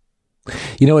normal.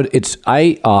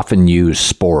 I often use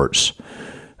sports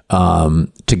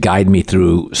to guide me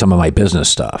through some of my business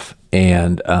stuff.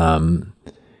 And, I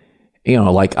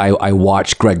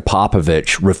watched Greg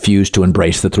Popovich refuse to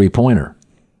embrace the 3-pointer.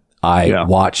 I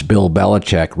watched Bill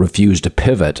Belichick refuse to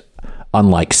pivot,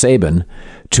 unlike Saban,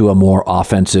 to a more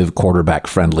offensive,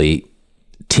 quarterback-friendly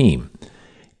team.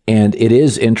 And it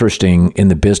is interesting in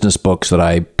the business books that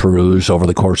I peruse over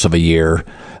the course of a year.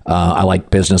 I like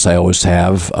business. I always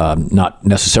have. Not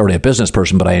necessarily a business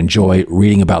person, but I enjoy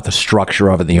reading about the structure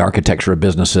of it, the architecture of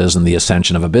businesses, and the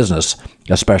ascension of a business,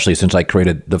 especially since I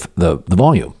created the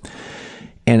volume.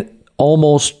 And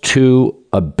almost to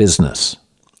a business,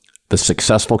 the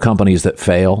successful companies that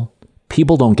fail,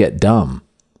 people don't get dumb.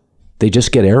 They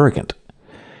just get arrogant.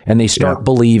 And they start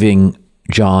believing,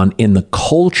 John, in the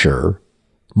culture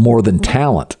more than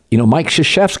talent. Mike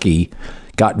Krzyzewski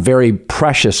got very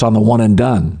precious on the one and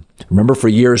done. Remember, for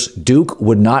years, Duke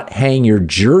would not hang your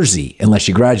jersey unless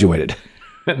you graduated.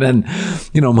 And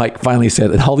then, Mike finally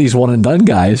said, and all these one and done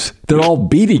guys, they're all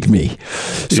beating me.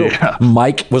 So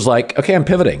Mike was like, okay, I'm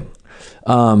pivoting.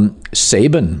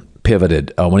 Saban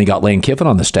pivoted when he got Lane Kiffin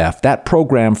on the staff. That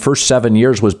program, first 7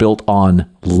 years, was built on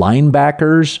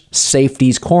linebackers,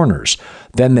 safeties, corners.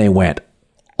 Then they went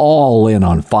all in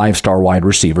on 5-star wide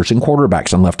receivers and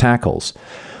quarterbacks and left tackles.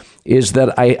 Is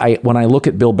that I when I look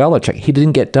at Bill Belichick, he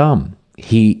didn't get dumb.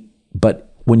 But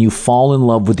when you fall in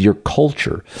love with your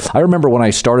culture, I remember when I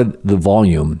started the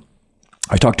Volume,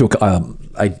 I talked to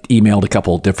I emailed a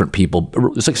couple of different people,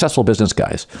 successful business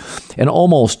guys, and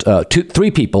almost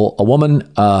 3 people, a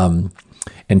woman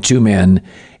and 2 men,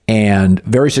 and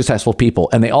very successful people,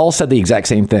 and they all said the exact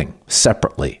same thing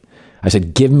separately. I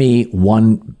said, give me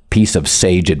one piece of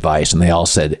sage advice, and they all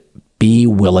said, be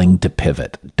willing to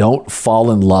pivot. Don't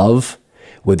fall in love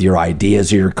with your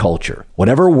ideas or your culture.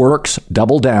 Whatever works,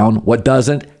 double down. What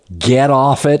doesn't, get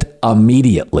off it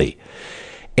immediately.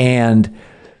 And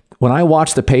when I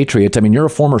watch the Patriots, I mean, you're a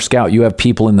former scout. You have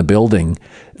people in the building.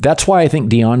 That's why I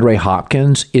think DeAndre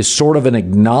Hopkins is sort of an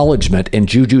acknowledgement, and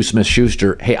Juju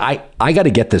Smith-Schuster, hey, I got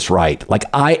to get this right. Like,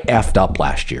 I effed up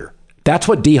last year. That's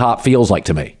what D-Hop feels like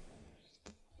to me.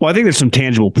 Well, I think there's some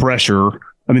tangible pressure.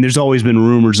 I mean, there's always been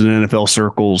rumors in NFL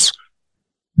circles.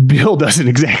 Bill doesn't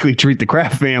exactly treat the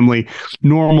Kraft family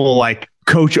normal, like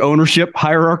coach ownership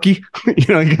hierarchy,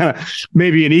 kind of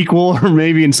maybe an equal or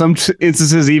maybe in some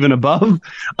instances even above.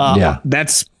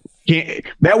 That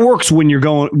works when you're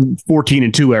going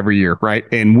 14-2 every year, right?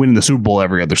 And winning the Super Bowl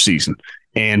every other season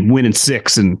and winning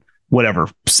 6 and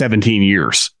 17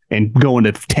 years and going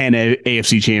to 10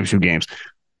 AFC championship games.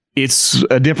 It's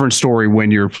a different story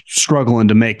when you're struggling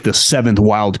to make the 7th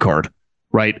wild card,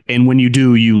 right? And when you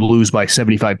do, you lose by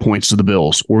 75 points to the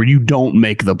Bills, or you don't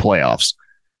make the playoffs.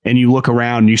 And you look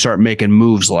around and you start making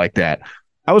moves like that.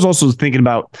 I was also thinking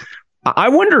about, I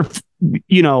wonder if,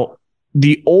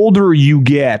 the older you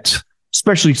get,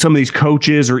 especially some of these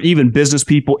coaches or even business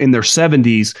people in their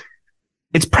 70s,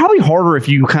 it's probably harder if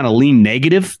you kind of lean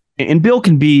negative. And Bill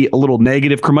can be a little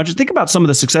negative, curmudgeon. Think about some of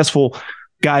the successful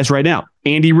guys right now.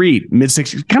 Andy Reid,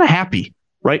 mid-60s, kind of happy,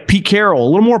 right? Pete Carroll, a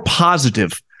little more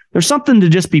positive. There's something to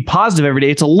just be positive every day.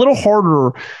 It's a little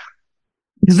harder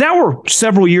because now we're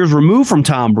several years removed from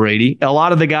Tom Brady. A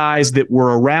lot of the guys that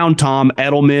were around Tom,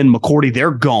 Edelman, McCourty,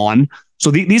 they're gone.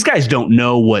 So these guys don't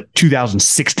know what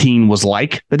 2016 was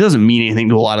like. That doesn't mean anything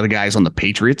to a lot of the guys on the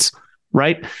Patriots,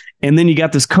 right? And then you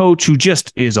got this coach who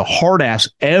just is a hard ass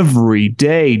every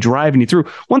day driving you through.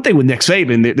 One thing with Nick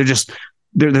Saban,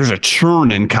 there's a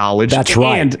churn in college. That's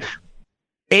right.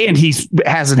 And he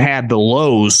hasn't had the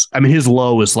lows. I mean, his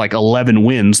low is like 11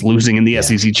 wins, losing in the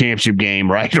SEC championship game,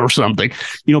 right? Or something.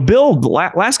 Bill, the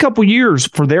last couple of years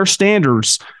for their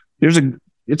standards,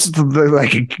 it's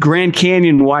like a Grand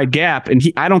Canyon wide gap. And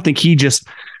I don't think he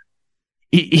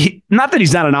not that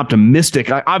he's not an optimistic.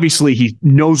 Obviously, he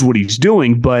knows what he's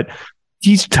doing, but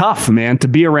he's tough, man, to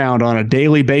be around on a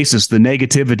daily basis. The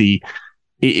negativity,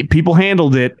 people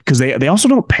handled it because they also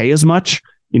don't pay as much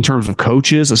in terms of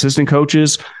coaches, assistant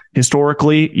coaches.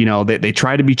 Historically, they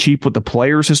try to be cheap with the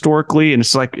players historically. And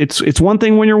it's like, it's one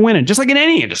thing when you're winning, just like in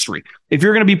any industry. If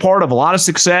you're going to be part of a lot of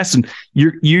success and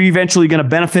you're eventually going to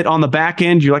benefit on the back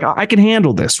end, you're like, I can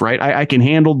handle this, right? I can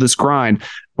handle this grind.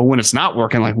 But when it's not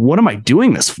working, like, what am I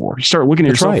doing this for? You start looking at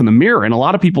yourself in the mirror, and a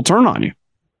lot of people turn on you.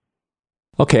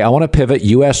 Okay, I want to pivot.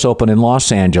 U.S. Open in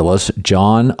Los Angeles.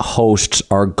 John hosts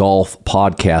our golf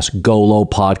podcast, Go Low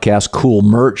Podcast. Cool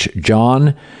merch.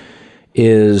 John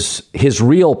is his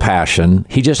real passion.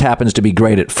 He just happens to be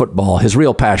great at football. His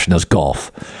real passion is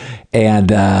golf.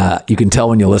 And you can tell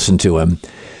when you listen to him.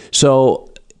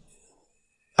 So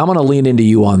I'm going to lean into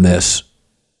you on this.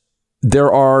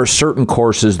 There are certain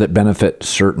courses that benefit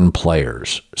certain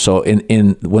players. So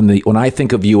when I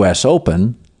think of U.S.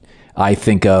 Open, I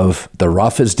think of the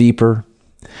rough is deeper.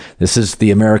 This is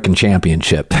the American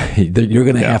Championship. You're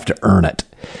going to have to earn it.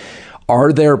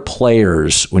 Are there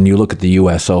players, when you look at the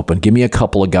U.S. Open, give me a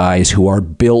couple of guys who are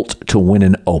built to win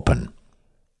an Open?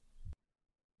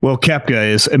 Well, Koepka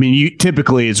is,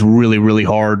 typically it's really, really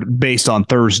hard. Based on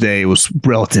Thursday, it was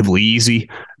relatively easy.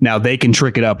 Now they can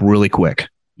trick it up really quick.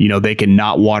 They can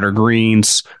not water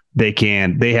greens. They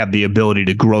have the ability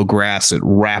to grow grass at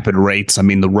rapid rates.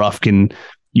 The rough can,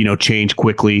 change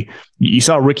quickly. You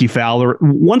saw Ricky Fowler.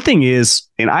 One thing is,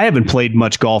 and I haven't played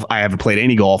much golf. I haven't played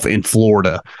any golf in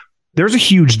Florida. There's a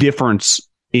huge difference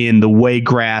in the way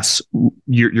grass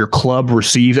your club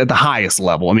receives at the highest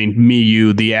level.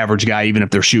 You, the average guy, even if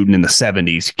they're shooting in the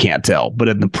 70s, you can't tell. But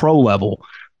at the pro level,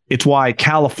 It's why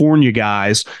California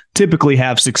guys typically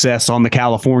have success on the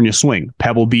California swing.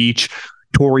 Pebble Beach,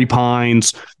 Torrey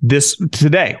Pines.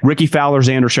 Today, Ricky Fowler,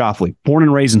 Xander Schauffele, born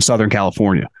and raised in Southern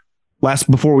California.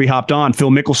 Before we hopped on, Phil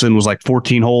Mickelson was like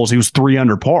 14 holes. He was 3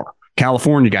 under par.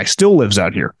 California guy, still lives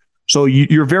out here. So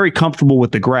you're very comfortable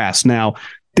with the grass. Now,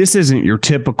 this isn't your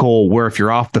typical where if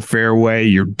you're off the fairway,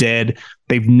 you're dead.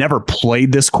 They've never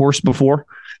played this course before.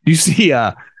 You see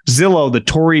Zillow,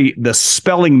 the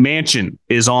Spelling Mansion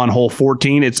is on hole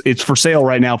 14. It's for sale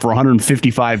right now for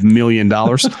 $155 million.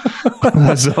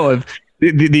 So if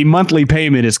the monthly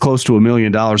payment is close to $1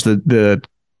 million.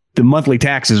 The monthly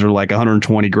taxes are like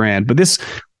 $120,000. But this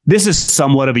is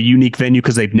somewhat of a unique venue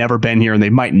because they've never been here and they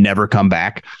might never come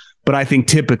back. But I think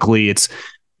typically it's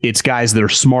guys that are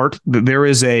smart. There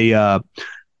is a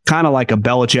kind of like a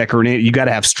Belichick or you got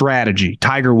to have strategy.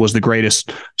 Tiger was the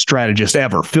greatest strategist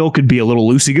ever. Phil could be a little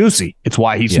loosey-goosey. It's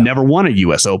why he's never won a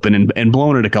U.S. Open and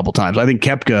blown it a couple times. I think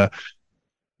Koepka,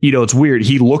 it's weird.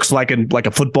 He looks like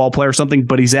a football player or something,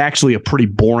 but he's actually a pretty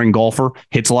boring golfer.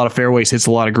 Hits a lot of fairways, hits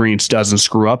a lot of greens, doesn't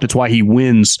screw up. It's why he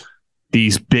wins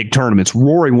these big tournaments.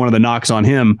 Rory, one of the knocks on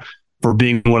him for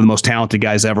being one of the most talented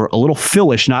guys ever, a little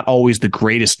Philish, not always the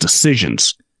greatest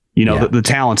decisions. The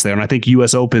talent's there. And I think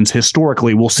U.S. Opens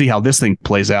historically, we'll see how this thing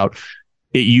plays out.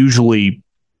 It usually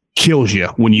kills you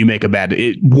when you make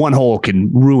a one hole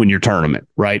can ruin your tournament,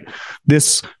 right?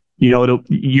 This,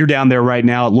 you're down there right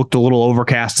now. It looked a little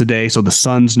overcast today, so the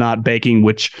sun's not baking,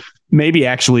 which maybe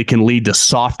actually can lead to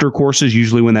softer courses.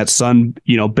 Usually when that sun,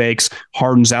 bakes,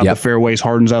 hardens out the fairways,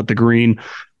 hardens out the green.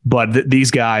 But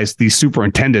these guys, these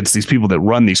superintendents, these people that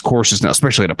run these courses now,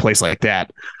 especially at a place like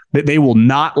that, they will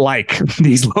not like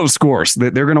these low scores. They're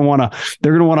going to want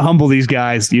to humble these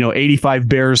guys, 85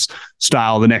 Bears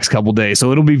style the next couple of days.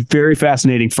 So it'll be very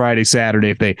fascinating Friday, Saturday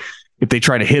if they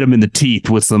try to hit them in the teeth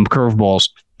with some curveballs.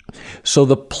 So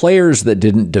the players that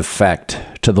didn't defect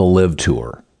to the Live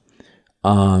Tour,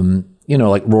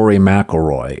 like Rory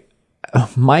McIlroy,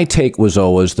 my take was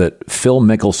always that Phil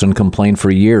Mickelson complained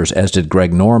for years, as did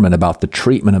Greg Norman, about the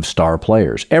treatment of star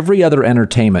players. Every other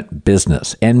entertainment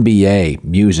business, NBA,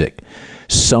 music,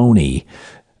 Sony,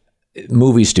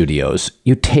 movie studios,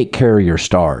 you take care of your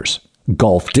stars.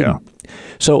 Golf didn't.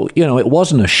 So, it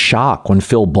wasn't a shock when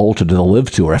Phil bolted to the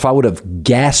Live Tour. If I would have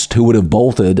guessed who would have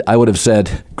bolted, I would have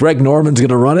said, Greg Norman's going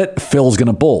to run it, Phil's going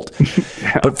to bolt.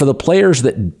 But for the players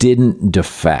that didn't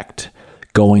defect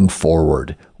going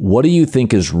forward, what do you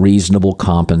think is reasonable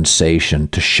compensation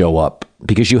to show up?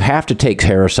 Because you have to take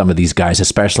care of some of these guys,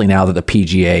 especially now that the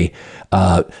PGA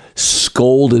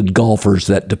scolded golfers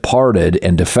that departed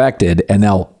and defected and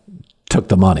now took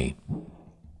the money.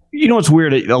 It's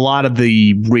weird. A lot of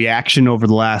the reaction over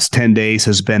the last 10 days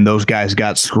has been those guys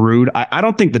got screwed. I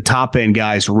don't think the top end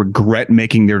guys regret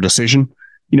making their decision.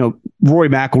 Rory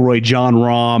McIlroy, Jon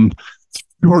Rahm,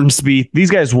 Jordan Spieth,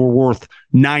 these guys were worth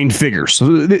 9 figures.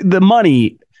 So the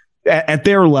money at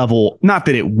their level, not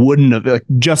that it wouldn't have, like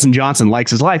Justin Johnson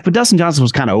likes his life, but Dustin Johnson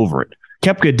was kind of over it.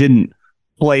 Koepka didn't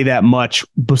play that much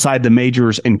beside the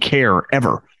majors and care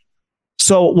ever.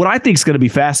 So what I think is going to be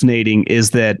fascinating is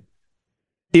that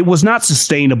it was not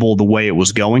sustainable the way it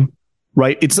was going,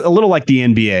 right? It's a little like the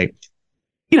NBA.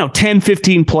 10,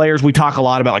 15 players. We talk a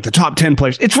lot about like the top 10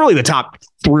 players. It's really the top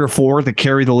 3 or 4 that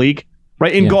carry the league,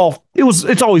 right? In golf,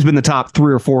 it's always been the top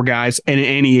 3 or 4 guys in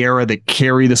any era that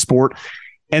carry the sport.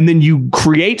 And then you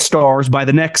create stars by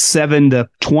the next 7 to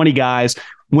 20 guys.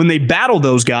 When they battle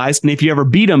those guys, and if you ever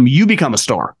beat them, you become a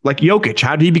star. Like Jokic,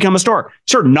 how did he become a star?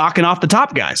 He started knocking off the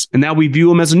top guys, and now we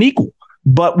view him as an equal.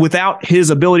 But without his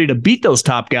ability to beat those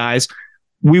top guys,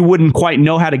 we wouldn't quite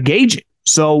know how to gauge it.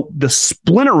 So the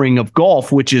splintering of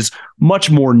golf, which is much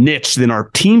more niche than our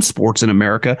team sports in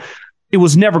America, it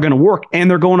was never going to work. And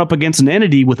they're going up against an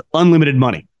entity with unlimited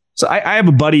money. So I have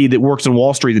a buddy that works in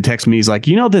Wall Street that texts me. He's like,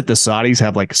 that the Saudis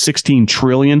have like 16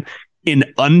 trillion in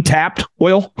untapped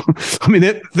oil. I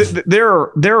mean,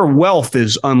 their wealth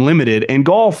is unlimited, and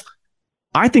golf,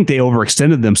 I think they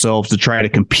overextended themselves to try to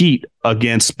compete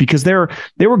against, because they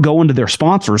were going to their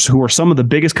sponsors, who are some of the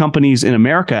biggest companies in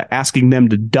America, asking them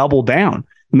to double down.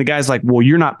 And the guy's like, well,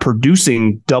 you're not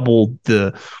producing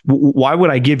why would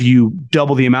I give you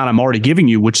double the amount I'm already giving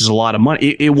you, which is a lot of money.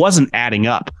 It wasn't adding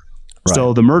up. Right.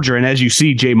 So the merger, and as you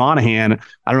see, Jay Monahan,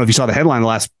 I don't know if you saw the headline the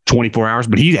last 24 hours,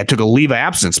 but he took a leave of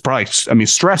absence. Probably,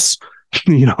 stress.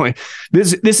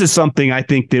 This is something I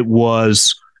think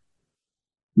that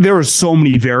there are so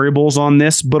many variables on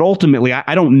this, but ultimately,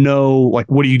 I don't know, like,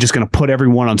 what are you just going to put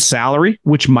everyone on salary,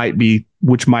 which might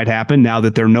happen now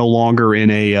that they're no longer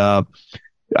in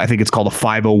I think it's called a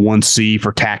 501c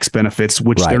for tax benefits,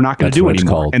 which they're not going to do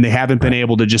anymore. And they haven't been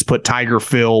able to just put Tiger,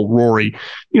 Phil, Rory,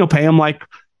 pay them like,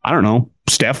 I don't know,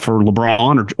 Steph or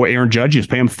LeBron or Aaron Judge, just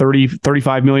pay them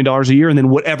 $35 million a year. And then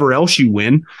whatever else you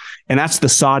win. And that's the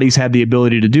Saudis had the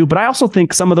ability to do. But I also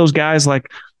think some of those guys,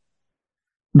 like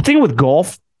the thing with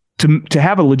golf, to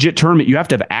have a legit tournament, you have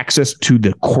to have access to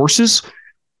the courses.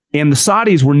 And the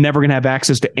Saudis were never going to have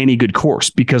access to any good course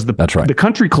because the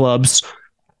country clubs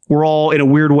were all in a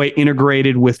weird way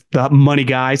integrated with the money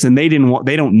guys, and they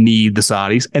don't need the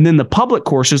Saudis. And then the public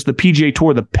courses, the PGA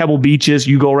Tour, the Pebble Beaches,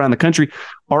 you go around the country,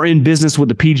 are in business with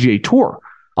the PGA Tour.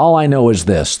 All I know is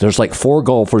this. There's like 4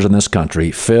 golfers in this country,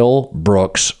 Phil,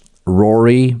 Brooks,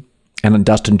 Rory, and then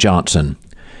Dustin Johnson.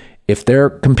 If they're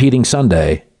competing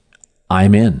Sunday,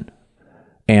 I'm in.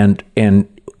 And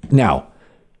now,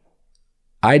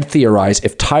 I'd theorize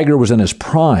if Tiger was in his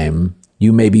prime,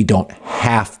 you maybe don't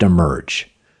have to merge.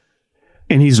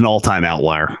 And he's an all-time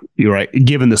outlier. You're right.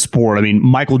 Given the sport, I mean,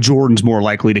 Michael Jordan's more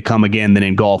likely to come again than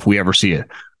in golf we ever see it.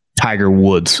 Tiger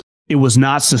Woods. It was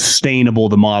not sustainable,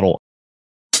 the model.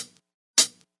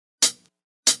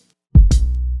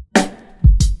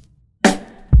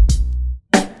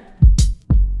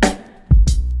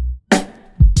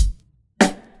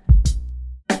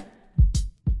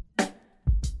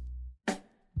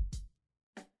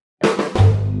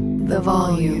 The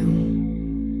volume.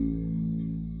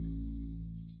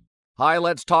 Hi,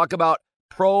 let's talk about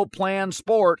Pro Plan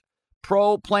Sport.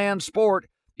 Pro Plan Sport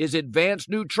is advanced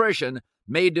nutrition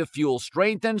made to fuel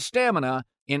strength and stamina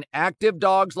in active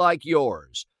dogs like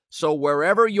yours. So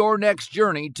wherever your next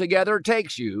journey together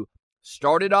takes you,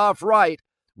 start it off right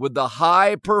with the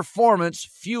high-performance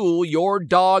fuel your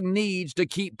dog needs to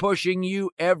keep pushing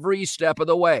you every step of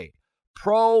the way.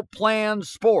 Pro Plan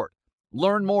Sport.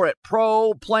 Learn more at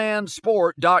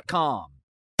ProPlansport.com.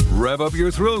 Rev up your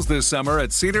thrills this summer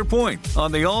at Cedar Point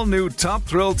on the all-new Top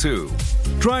Thrill 2.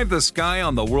 Drive the sky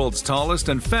on the world's tallest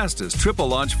and fastest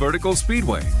triple-launch vertical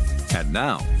speedway. And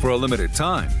now, for a limited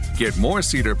time, get more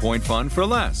Cedar Point fun for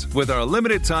less with our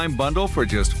limited-time bundle for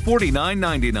just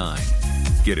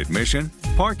 $49.99. Get admission,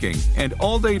 parking, and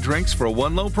all-day drinks for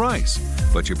one low price.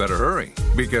 But you better hurry,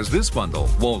 because this bundle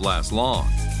won't last long.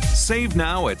 Save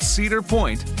now at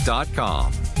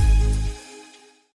cedarpoint.com.